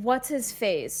 what's his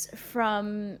face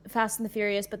from Fast and the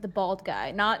Furious, but the bald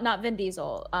guy, not Vin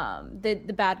Diesel, the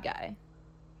bad guy.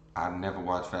 I never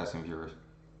watched Fast and Furious.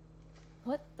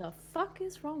 What the fuck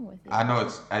is wrong with I you? know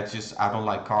I just I don't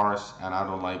like cars and I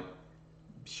don't like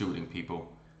shooting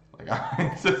people. Like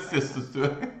it's just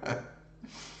Jason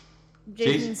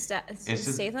Jason, is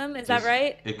it? Statham, is that Is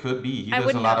right? it could be. He I does a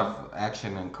wouldn't lot know. of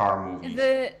action and car movies.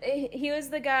 He was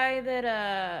the guy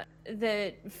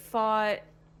that fought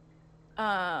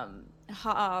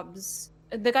Hobbs.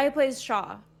 The guy who plays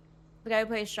Shaw. The guy who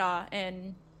plays Shaw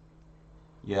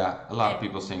Yeah, a lot of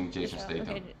people in saying the Jason show.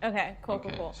 Statham. Okay, cool, cool,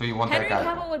 Okay, cool. so you want that Henry guy?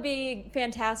 Cavill would be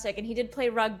fantastic, and he did play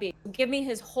rugby. Give me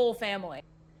his whole family.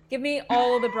 Give me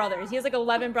all of the brothers. He has like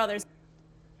 11 brothers.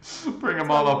 Bring them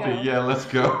Let's all fucking up here. go. Yeah, let's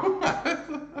go.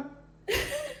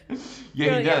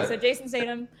 Yeah, he Yeah, so does. Jason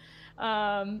Statham.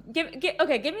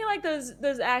 Give me like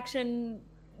those action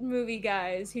movie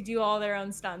guys who do all their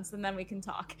own stunts, and then we can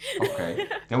talk. Okay,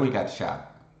 then we got a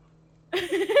shot.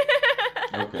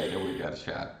 Okay, then we got a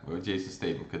shot. Well, Jason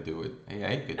Statham could do it. Yeah,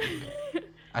 he could do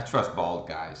it. I trust bald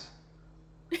guys.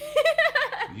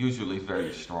 Usually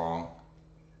very strong,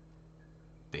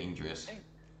 dangerous.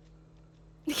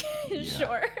 Yeah.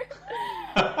 Sure.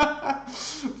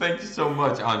 Thank you so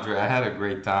much, Andre. I had a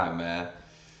great time, man.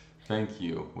 Thank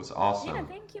you. It was Yeah, awesome.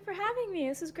 thank you for having me.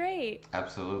 This is great.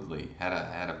 Absolutely. Had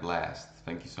a blast.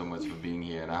 Thank you so much for being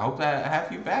here, and I hope that I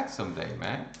have you back someday,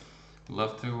 man.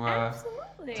 Love to talk a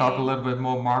Absolutely. little bit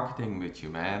more marketing with you,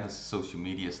 man. This social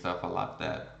media stuff. I love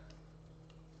that.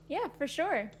 Yeah, for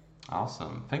sure.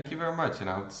 Awesome. Thank you very much, and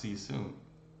I hope to see you soon.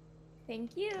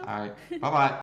 Thank you. All right. Bye bye.